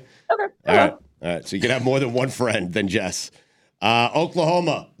 okay? okay. All right. All right. So you can have more than one friend than Jess.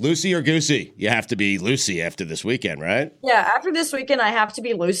 Oklahoma, Lucy or Goosey? You have to be Lucy after this weekend, right? Yeah, after this weekend, I have to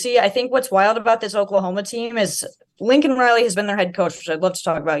be Lucy. I think what's wild about this Oklahoma team is Lincoln Riley has been their head coach, which I'd love to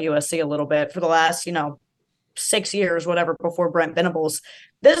talk about USC a little bit for the last, 6 years, whatever, before Brent Venables.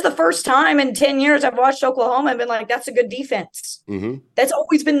 This is the first time in 10 years I've watched Oklahoma and been like, that's a good defense. Mm-hmm. That's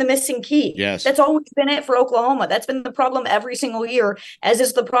always been the missing key. Yes. That's always been it for Oklahoma. That's been the problem every single year, as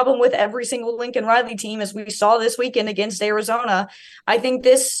is the problem with every single Lincoln Riley team, as we saw this weekend against Arizona. I think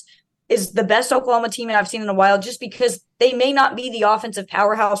this is the best Oklahoma team I've seen in a while, just because they may not be the offensive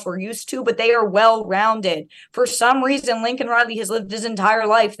powerhouse we're used to, but they are well-rounded. For some reason, Lincoln Riley has lived his entire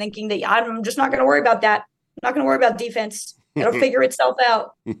life thinking that I'm just not going to worry about that. I'm not going to worry about defense. It'll figure itself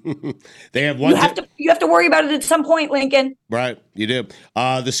out. They have one. You have to worry about it at some point, Lincoln. Right, you do.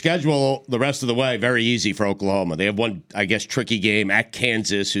 The schedule, the rest of the way, very easy for Oklahoma. They have one, I guess, tricky game at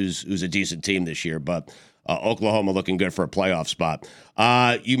Kansas, who's a decent team this year, but Oklahoma looking good for a playoff spot.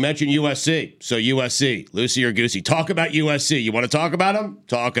 You mentioned USC, so USC, Lucy or Goosey. Talk about USC. You want to talk about them?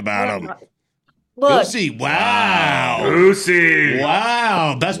 Talk about them. Look, Goosey, wow. Goosey.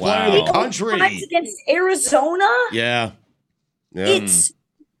 Wow, best player in the country. Against Arizona? Yeah. It's,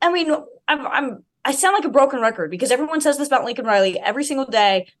 I mean, I sound like a broken record because everyone says this about Lincoln Riley every single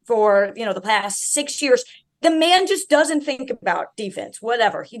day for, the past 6 years. The man just doesn't think about defense,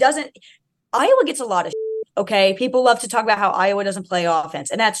 whatever. He doesn't. Iowa gets a lot of shit, okay? People love to talk about how Iowa doesn't play offense,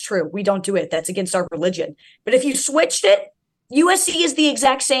 and that's true. We don't do it. That's against our religion. But if you switched it, USC is the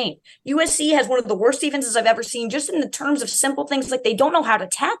exact same. USC has one of the worst defenses I've ever seen, just in the terms of simple things like they don't know how to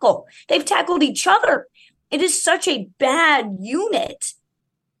tackle. They've tackled each other. It is such a bad unit.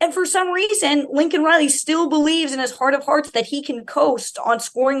 And for some reason, Lincoln Riley still believes in his heart of hearts that he can coast on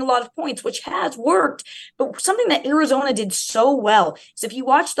scoring a lot of points, which has worked. But something that Arizona did so well is if you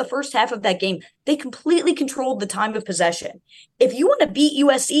watch the first half of that game, they completely controlled the time of possession. If you want to beat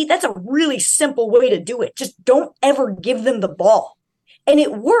USC, that's a really simple way to do it. Just don't ever give them the ball. And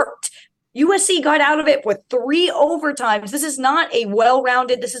it worked. USC got out of it with 3 overtimes. This is not a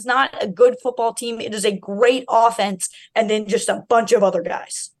well-rounded, this is not a good football team. It is a great offense and then just a bunch of other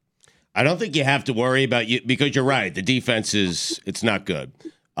guys. I don't think you have to worry about you because you're right. The defense it's not good.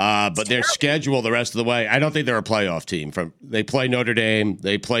 But their schedule the rest of the way, I don't think they're a playoff team. They play Notre Dame,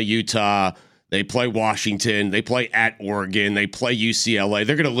 they play Utah, they play Washington, they play at Oregon, they play UCLA.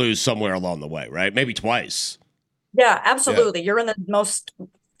 They're going to lose somewhere along the way, right? Maybe twice. Yeah, absolutely. Yeah. You're in the most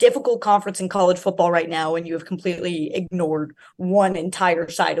difficult conference in college football right now, and you have completely ignored one entire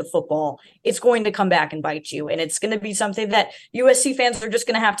side of football. It's going to come back and bite you, and it's going to be something that USC fans are just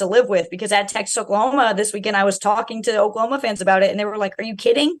going to have to live with, because at Texas Oklahoma this weekend, I was talking to Oklahoma fans about it, and they were like, are you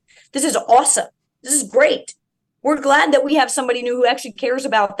kidding? This is awesome. This is great. We're glad that we have somebody new who actually cares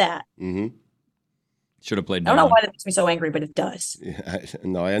about that. Mm-hmm. Should have played. I don't know why that makes me so angry, but it does. Yeah, I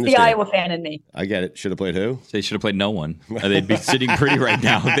understand. The Iowa fan in me. I get it. Should have played who? They should have played no one. They'd be sitting pretty right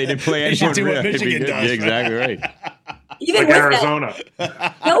now. If they didn't play anyone. They should do what Michigan does. Yeah, exactly right. Even like Arizona.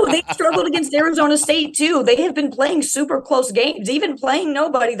 No, they struggled against Arizona State too. They have been playing super close games, even playing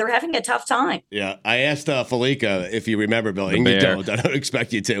nobody. They're having a tough time. Yeah, I asked Felica if you remember, Billy. And you don't. I don't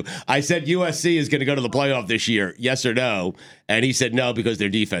expect you to. I said USC is going to go to the playoff this year, yes or no? And he said no because their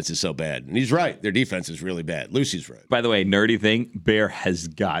defense is so bad. And he's right. Their defense is really bad. Lucy's right. By the way, nerdy thing, Bear has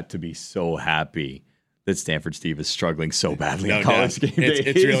got to be so happy that Stanford Steve is struggling so badly in college game day.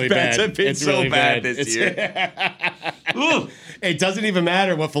 It's really bad. It's so really bad this year. It doesn't even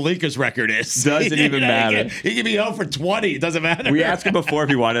matter what Felica's record is. Doesn't even matter. He can be 0 for 20. It doesn't matter. We asked him before if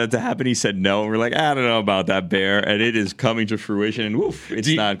he wanted it to happen. He said no. And we're like, I don't know about that, Bear. And it is coming to fruition. And woof, it's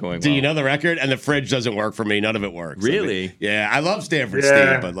not going well. Do you know the record? And the fridge doesn't work for me. None of it works. Really? I mean, yeah. I love Stanford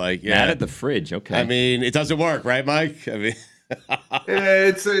Steve, but Mad at the fridge. Okay. I mean, it doesn't work, right, Mike? I mean...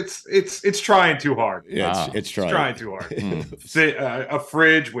 it's trying too hard. Yeah, it's trying too hard. Say, a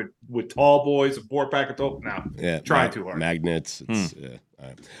fridge with tall boys, a 4-pack of tall. No, trying too hard. Magnets. Yeah.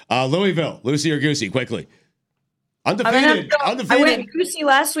 All right. Louisville, Lucy or Goosey, quickly. Undefeated. I went Goosey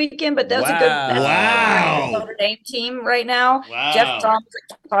last weekend, but that was a good Notre Dame team right now. Wow. Jeff Trump's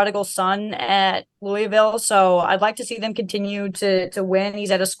prodigal son at Louisville, so I'd like to see them continue to win.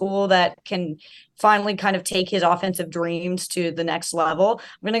 He's at a school that can finally kind of take his offensive dreams to the next level.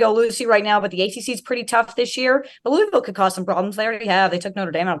 I'm going to go Lucy right now, but the ACC is pretty tough this year. But Louisville could cause some problems. They already have. They took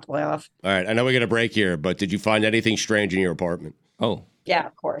Notre Dame out of the playoff. All right. I know we're going to break here, but did you find anything strange in your apartment? Oh. Yeah,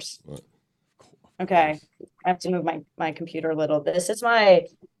 of course. What? Okay. I have to move my computer a little. This is my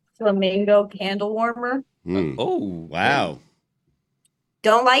flamingo candle warmer. Oh, wow.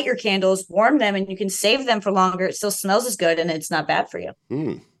 Don't light your candles, warm them, and you can save them for longer. It still smells as good, and it's not bad for you.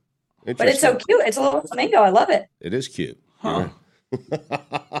 But it's so cute. It's a little flamingo. I love it. It is cute. Huh.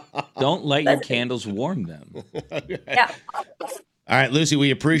 Don't light your candles, warm them. Yeah. All right, Lucy,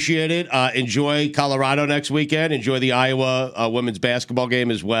 we appreciate it. Enjoy Colorado next weekend. Enjoy the Iowa women's basketball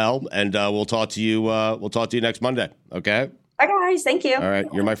game as well. And we'll talk to you. We'll talk to you next Monday. Okay. Bye, guys. Thank you. All right,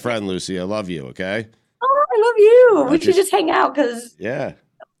 you're my friend, Lucy. I love you. Okay. Oh, I love you. We should just hang out because. Yeah.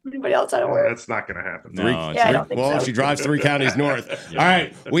 Anybody else out of work? That's not going to happen. No, I don't think so. If she drives 3 counties north. All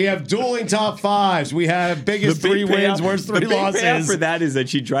right, we have dueling top fives. We have biggest 3 wins, worst 3 losses. The big payout for that is that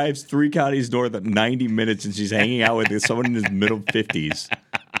she drives 3 counties north at 90 minutes and she's hanging out with someone in his middle 50s.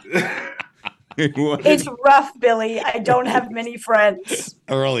 It's rough, Billy. I don't have many friends.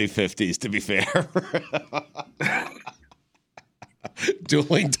 Early 50s, to be fair.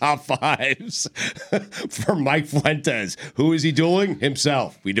 Dueling top fives for Mike Fuentes. Who is he dueling?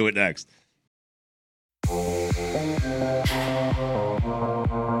 Himself. We do it next.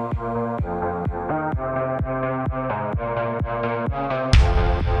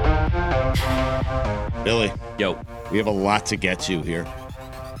 Billy. Yo. We have a lot to get to here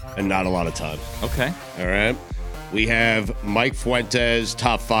and not a lot of time. Okay. All right. We have Mike Fuentes'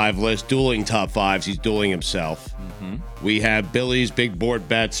 top 5 list, dueling top 5s. He's dueling himself. Mm-hmm. We have Billy's Big Board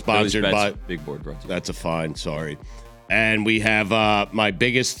Bet sponsored by Big Board brought to you. That's a fine, sorry. And we have my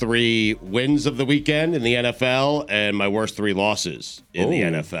biggest 3 wins of the weekend in the NFL and my worst 3 losses in the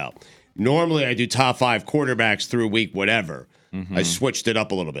NFL. Normally I do top 5 quarterbacks through week whatever. Mm-hmm. I switched it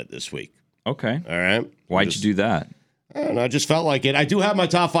up a little bit this week. Okay. All right. Why'd you do that? I just felt like it. I do have my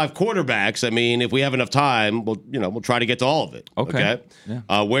top 5 quarterbacks. I mean, if we have enough time, we'll try to get to all of it. Okay.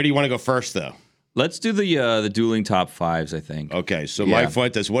 Yeah. Where do you want to go first, though? Let's do the dueling top 5s, I think. Okay. So, Mike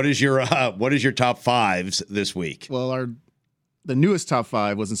Fuentes, what is your top 5s this week? Well, the newest top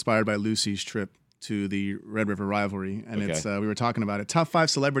 5 was inspired by Lucy's trip to the Red River rivalry, and it's we were talking about it. Top 5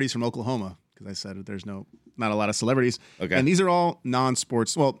 celebrities from Oklahoma, because I said there's not a lot of celebrities. Okay. And these are all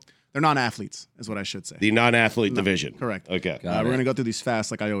non-sports. Well, they're non-athletes, is what I should say. The non-athlete division. Correct. Okay. We're going to go through these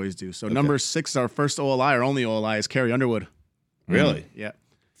fast like I always do. So number 6, our first OLI, our only OLI, is Carrie Underwood. Really? Yeah.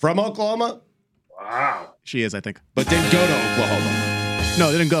 From Oklahoma? Wow. She is, I think. But didn't go to Oklahoma.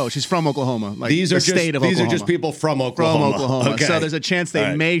 No, they didn't go. She's from Oklahoma. Like These are the state of Oklahoma. These are just people from Oklahoma. From Oklahoma. Okay. So there's a chance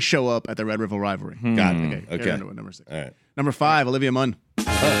they may show up at the Red River rivalry. Got it. Okay. Carrie Underwood, number 6. All right. Number 5, Olivia Munn.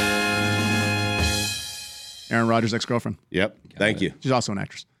 Aaron Rodgers' ex-girlfriend. Yep. Thank you. She's also an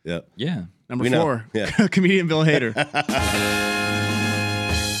actress. Yep. Yeah. Number 4, comedian Bill Hader.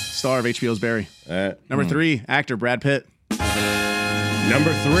 Star of HBO's Barry. Number 3, actor Brad Pitt.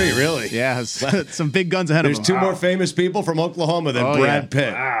 Number 3, really? Yeah, has some big guns ahead of him. There's 2 more famous people from Oklahoma than Brad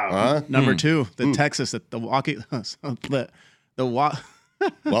Pitt. Wow. Huh? Number 2, the Texas, the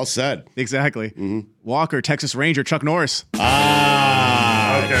Well said. Exactly. Walker, Texas Ranger, Chuck Norris.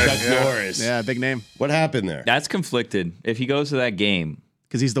 Chuck Norris. Yeah, big name. What happened there? That's conflicted. If he goes to that game.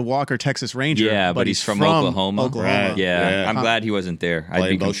 Because he's the Walker, Texas Ranger. Yeah, but he's from Oklahoma. Right. Yeah. I'm glad he wasn't there. I'd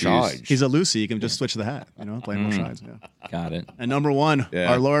be both confused. sides. He's a Lucy. You can just switch the hat. Playing both sides. Yeah. Got it. And number 1,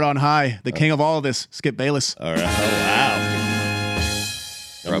 our Lord on high, the king of all of this, Skip Bayless. All right.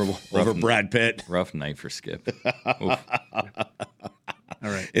 Oh, wow. Over Brad Pitt. Rough night for Skip. All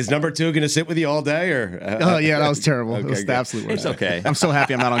right. Is number 2 going to sit with you all day? Or Oh, yeah, that was terrible. Okay, it was the absolute worst. It's okay. I'm so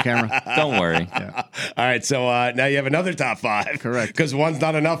happy I'm not on camera. Don't worry. All right, so now you have another top 5. Correct. Because one's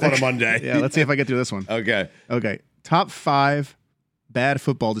not enough on a Monday. Yeah, let's see if I get through this one. Okay. Top 5 bad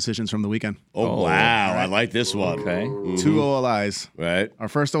football decisions from the weekend. Oh, wow. I like this one. Okay. 2 OLIs. Right. Our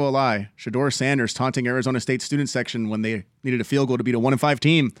first OLI, Shador Sanders taunting Arizona State student section when they needed a field goal to beat a 1-5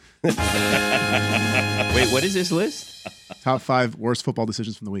 team. Wait, what is this list? Top 5 worst football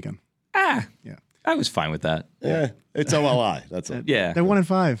decisions from the weekend. Yeah. I was fine with that. Yeah, it's OLI. That's it. Yeah. They're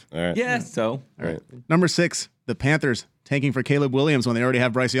 1-5. All right. Yeah, so. All right. Number 6, the Panthers tanking for Caleb Williams when they already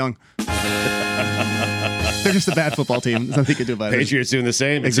have Bryce Young. They're just a bad football team. There's nothing you can do about it. Patriots doing the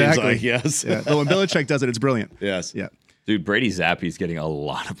same, Exactly. it seems like. Yes. Yeah. But when Belichick does it, it's brilliant. Yes. Yeah. Dude, Brady Zappi's getting a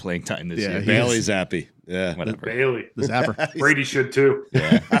lot of playing time this year. Bailey Zappi. Yeah. Whatever. Bailey. The Zapper. Brady should too. He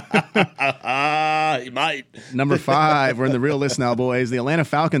might. Number 5, we're in the real list now, boys. The Atlanta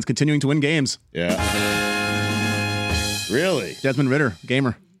Falcons continuing to win games. Yeah. Really? Desmond Ridder,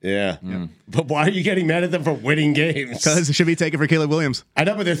 gamer. Yeah. But why are you getting mad at them for winning games? Because it should be taken for Caleb Williams. I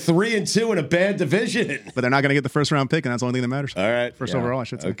know, but they're 3-2 in a bad division. But they're not going to get the first round pick, and that's the only thing that matters. All right. First overall, I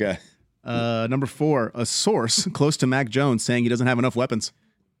should say. Okay. Number 4, a source close to Mac Jones saying he doesn't have enough weapons.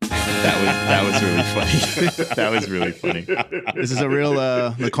 That was really funny. That was really funny. This is a real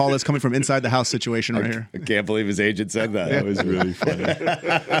the call is coming from inside the house situation right here. I can't believe his agent said that. That was really funny.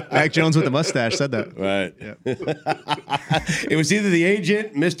 Mac Jones with the mustache said that. Right. Yeah. It was either the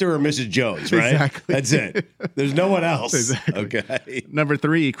agent, Mr. or Mrs. Jones, right? Exactly. That's it. There's no one else. Exactly. Okay. Number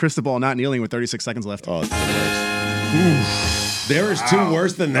 3, Cristobal not kneeling with 36 seconds left. Oh, it's the worst. There is 2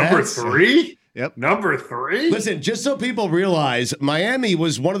 worse than that. Number 3? Yep. Number 3? Listen, just so people realize, Miami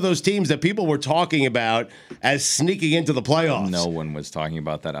was one of those teams that people were talking about as sneaking into the playoffs. No one was talking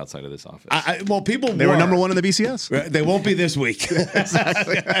about that outside of this office. They were number 1 in the BCS. They won't be this week.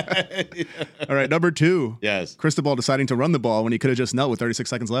 All right, number 2. Yes. Cristobal deciding to run the ball when he could have just knelt with 36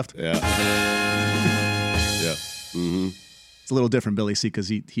 seconds left. Yeah. Yeah. Mm-hmm. It's a little different, Billy C, because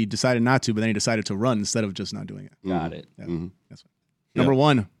he decided not to, but then he decided to run instead of just not doing it. Got it. Yeah. Mm-hmm. That's right. Number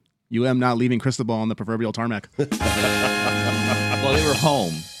 1, UM not leaving Cristobal on the proverbial tarmac. Well, they were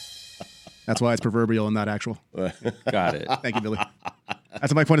home. That's why it's proverbial and not actual. Got it. Thank you, Billy.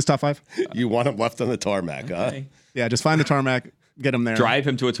 That's my point is top 5. You want him left on the tarmac, huh? Yeah, just find the tarmac, get him there. Drive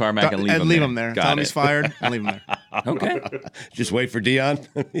him to a tarmac and leave him there. Tell him he's fired and leave him there. Okay. Just wait for Dion.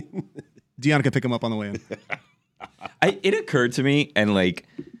 Dion can pick him up on the way in. It occurred to me, and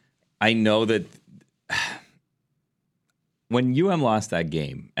I know that when UM lost that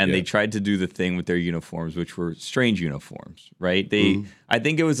game and they tried to do the thing with their uniforms, which were strange uniforms, right? I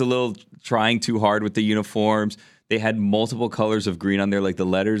think it was a little trying too hard with the uniforms. They had multiple colors of green on there, like the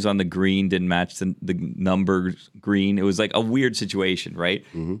letters on the green didn't match the numbers green. It was like a weird situation, right?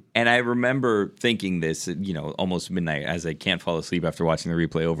 Mm-hmm. And I remember thinking this, almost midnight as I can't fall asleep after watching the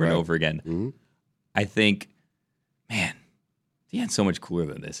replay over and over again. Mm-hmm. I think, man, Deion's so much cooler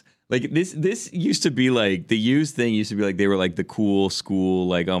than this. Like this used to be like the used thing used to be like they were like the cool school,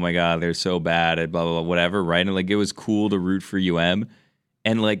 like, oh my God, they're so bad at blah, blah, blah, whatever, right? And like it was cool to root for UM.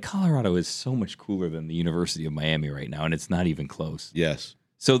 And like Colorado is so much cooler than the University of Miami right now, and it's not even close. Yes.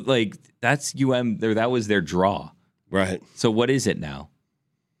 So like that's UM, that was their draw. Right. So what is it now?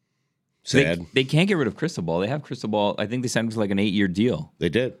 Sad. They can't get rid of Cristobal. They have Cristobal. I think they signed him to like an 8-year deal. They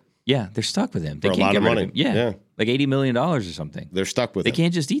did. Yeah, they're stuck with him. They for can't a lot get of rid money. Of him. Yeah, like $80 million or something. They're stuck with They him.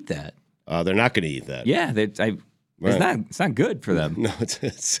 can't just eat that. They're not going to eat that. Yeah, it's not good for them. No,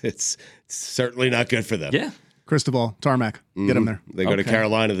 it's certainly not good for them. Yeah. Cristobal, tarmac, get him there. They go to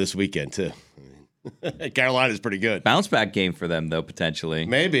Carolina this weekend too. Carolina's pretty good. Bounce back game for them though, potentially.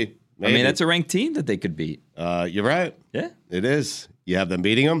 Maybe. I mean, that's a ranked team that they could beat. You're right. Yeah, it is. You have them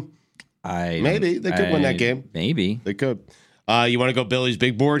beating them. Maybe they could win that game. Maybe they could. You want to go Billy's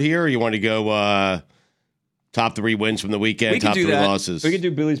big board here, or you want to go top 3 wins from the weekend, top 3 losses? We could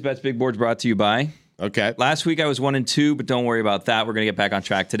do Billy's Bets Big Boards brought to you by. Okay. Last week I was 1-2, but don't worry about that. We're going to get back on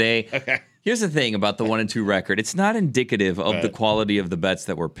track today. Okay. Here's the thing about the 1-2 record. It's not indicative of the quality of the bets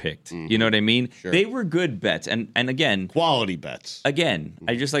that were picked. Mm-hmm. You know what I mean? Sure. They were good bets. And again, quality bets. Again,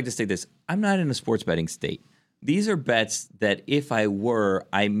 I just like to say this. I'm not in a sports betting state. These are bets that if I were,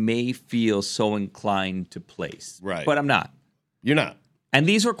 I may feel so inclined to place. Right. But I'm not. You're not. And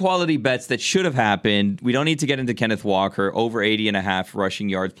these were quality bets that should have happened. We don't need to get into Kenneth Walker, over 80.5 rushing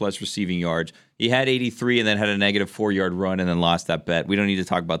yards plus receiving yards. He had 83 and then had a negative 4-yard run and then lost that bet. We don't need to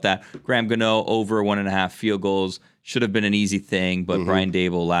talk about that. Graham Gano, over 1.5 field goals. Should have been an easy thing, but Brian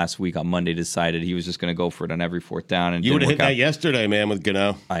Dable last week on Monday decided he was just going to go for it on every 4th down. And you would have hit that yesterday, man, with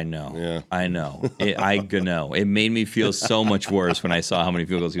Gano. I know. Yeah. I know. Gano. It made me feel so much worse when I saw how many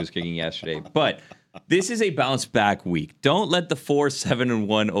field goals he was kicking yesterday. But this is a bounce back week. Don't let the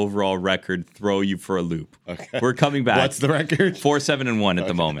 4-7-1 overall record throw you for a loop. Okay. We're coming back. What's the record? 4-7-1 at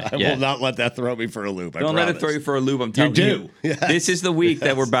the moment. I will not let that throw me for a loop. Don't let it throw you for a loop. I'm telling you. Yes. This is the week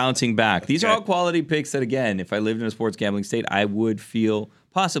that we're bouncing back. These are all quality picks that, again, if I lived in a sports gambling state, I would feel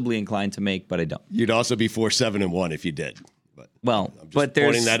possibly inclined to make, but I don't. You'd also be 4-7-1 if you did. But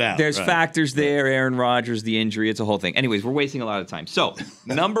there's factors there. Aaron Rodgers, the injury, it's a whole thing. Anyways, we're wasting a lot of time. So,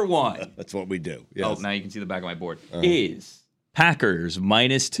 number 1. That's what we do. Yes. Oh, now you can see the back of my board. Is Packers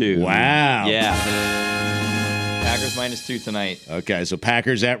 -2. Wow. Yeah. Packers -2 tonight. Okay, so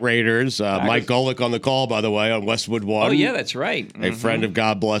Packers at Raiders. Mike Golick on the call, by the way, on Westwood 1. Oh, yeah, that's right. A friend of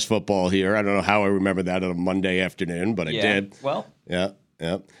God Bless Football here. I don't know how I remember that on a Monday afternoon, but I did. Well. Yeah.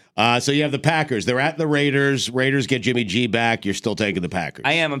 So you have the Packers. They're at the Raiders. Raiders get Jimmy G back. You're still taking the Packers.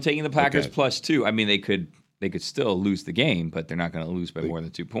 I am. I'm taking the Packers +2. I mean, they could still lose the game, but they're not going to lose by more than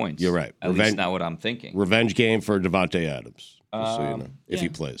 2 points. You're right. At least not what I'm thinking. Revenge game for Devontae Adams, just so you know, if he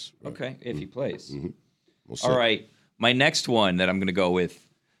plays. Right. Okay, if he plays. Mm-hmm. We'll see. All right. My next one that I'm going to go with,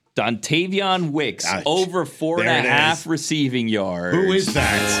 Dontavion Wicks, over 4.5 receiving yards. Who is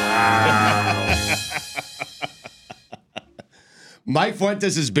that? Mike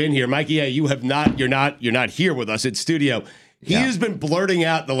Fuentes has been here. Mikey, you have not. You're not here with us in studio. He has been blurting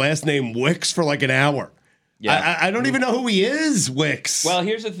out the last name Wicks for like an hour. Yeah, I don't even know who he is. Wicks. Well,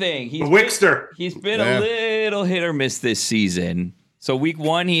 here's the thing. Wickster. He's been a little hit or miss this season. So week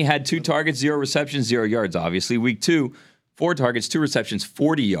 1, he had 2 targets, 0 receptions, 0 yards. Obviously, week 2, 4 targets, 2 receptions,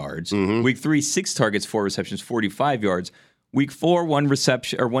 40 yards. Mm-hmm. Week 3, 6 targets, 4 receptions, 45 yards. Week 4, 1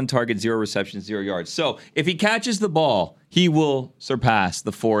 reception or 1 target, 0 receptions, 0 yards. So if he catches the ball, he will surpass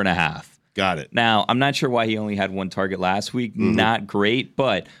the 4.5. Got it. Now, I'm not sure why he only had 1 target last week. Not great,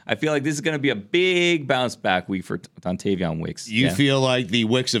 but I feel like this is going to be a big bounce back week for Dontavion Wicks. You feel like the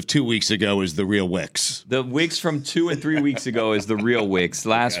Wicks of 2 weeks ago is the real Wicks. The Wicks from 2 and 3 weeks ago is the real Wicks.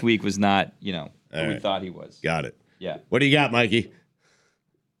 Last week was not, who we thought he was. Got it. Yeah. What do you got, Mikey?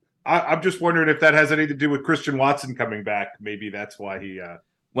 I'm just wondering if that has anything to do with Christian Watson coming back. Maybe that's why he.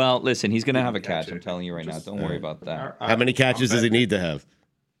 Well, listen, he's going to have a catch. I'm telling you right now. Don't worry about that. How many catches does he need to have?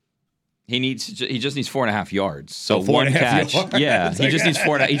 He just needs 4.5 yards. So 4.5 catch. yards? Yeah, he just needs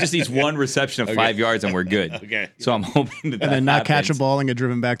 4.5. He just needs 1 reception of 5 yards, and we're good. Okay. So I'm hoping that And then not catch a happens. ball and get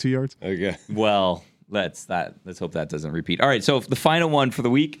driven back 2 yards. Okay. Well, let's hope that doesn't repeat. All right, so the final one for the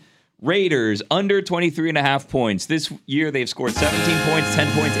week. Raiders under 23.5 points. This year they've scored 17 points,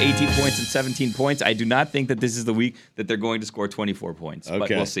 10 points, 18 points, and 17 points. I do not think that this is the week that they're going to score 24 points, but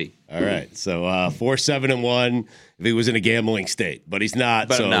we'll see. All right. So 4-7-1 if he was in a gambling state, but he's not.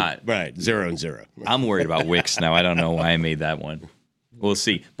 But so, I'm not. Right. 0-0. I'm worried about Wicks now. I don't know why I made that one. We'll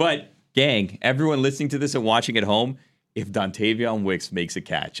see. But, gang, everyone listening to this and watching at home, if Dontavion Wicks makes a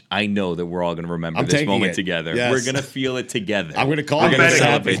catch, I know that we're all going to remember this moment together. Yes. We're going to feel it together. I'm going to call We're you. going to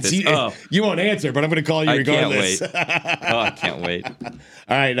celebrate this. You won't answer, but I'm going to call you regardless. I can't wait. All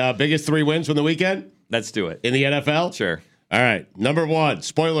right. Biggest 3 wins from the weekend Let's do it. in the NFL? Sure. All right. Number 1,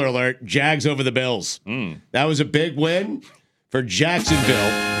 spoiler alert, Jags over the Bills. That was a big win for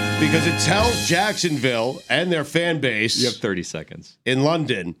Jacksonville because it tells Jacksonville and their fan base You have 30 seconds. in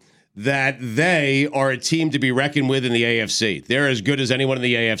London that they are a team to be reckoned with in the AFC. They're as good as anyone in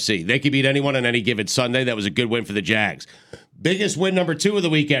the AFC. They could beat anyone on any given Sunday. That was a good win for the Jags. Biggest win number 2 of the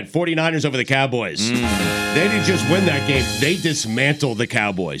weekend, 49ers over the Cowboys. They didn't just win that game. They dismantled the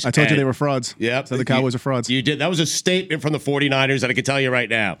Cowboys. I told you they were frauds. Yep. So the Cowboys are frauds. You did. That was a statement from the 49ers, and I can tell you right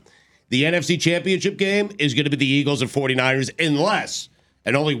now, the NFC Championship game is going to be the Eagles and 49ers unless,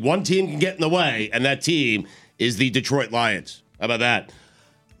 and only one team can get in the way, and that team is the Detroit Lions. How about that?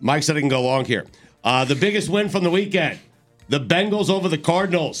 Mike said I can go long here. The biggest win from the weekend, the Bengals over the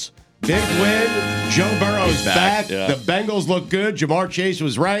Cardinals. Big win. Joe Burrow's back. Yeah. The Bengals look good. Jamar Chase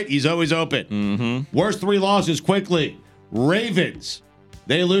was right. He's always open. Worst 3 losses quickly. Ravens,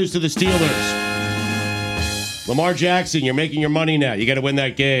 they lose to the Steelers. Lamar Jackson, you're making your money now. You got to win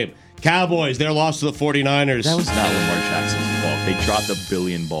that game. Cowboys, their loss to the 49ers. That was not Lamar Jackson's fault. They dropped a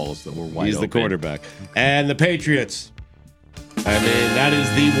billion balls that were wide He's open. the quarterback. And the Patriots. I mean, that is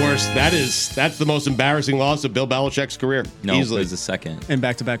the worst. That's the most embarrassing loss of Bill Belichick's career. No, easily. it was the second. In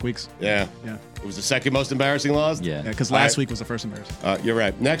back-to-back weeks. Yeah. Yeah. It was the second most embarrassing loss? Yeah. Yeah, because All last right. week was the first embarrassing. You're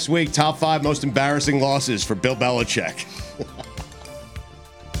right. Next week, top 5 most embarrassing losses for Bill Belichick.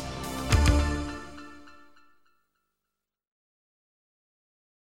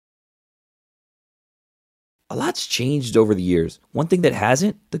 A lot's changed over the years. One thing that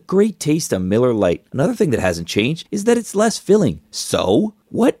hasn't, the great taste of Miller Lite. Another thing that hasn't changed is that it's less filling. So,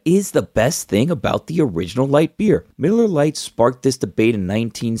 what is the best thing about the original light beer? Miller Lite sparked this debate in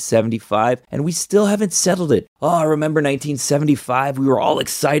 1975, and we still haven't settled it. Oh, I remember 1975, we were all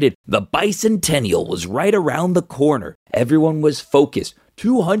excited. The bicentennial was right around the corner. Everyone was focused.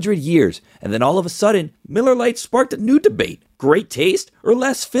 200 years, and then all of a sudden, Miller Lite sparked a new debate. Great taste or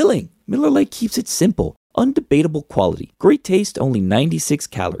less filling? Miller Lite keeps it simple. Undebatable quality. Great taste, only 96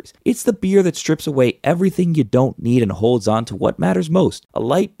 calories. It's the beer that strips away everything you don't need and holds on to what matters most. A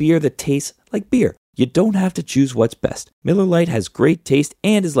light beer that tastes like beer. You don't have to choose what's best. Miller Lite has great taste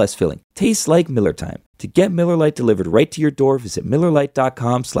and is less filling. Tastes like Miller time. To get Miller Lite delivered right to your door, visit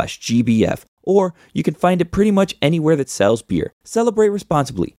MillerLite.com/GBF. Or you can find it pretty much anywhere that sells beer. Celebrate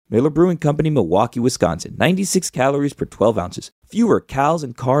responsibly. Miller Brewing Company, Milwaukee, Wisconsin. 96 calories per 12 ounces. Fewer calories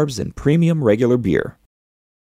and carbs than premium regular beer.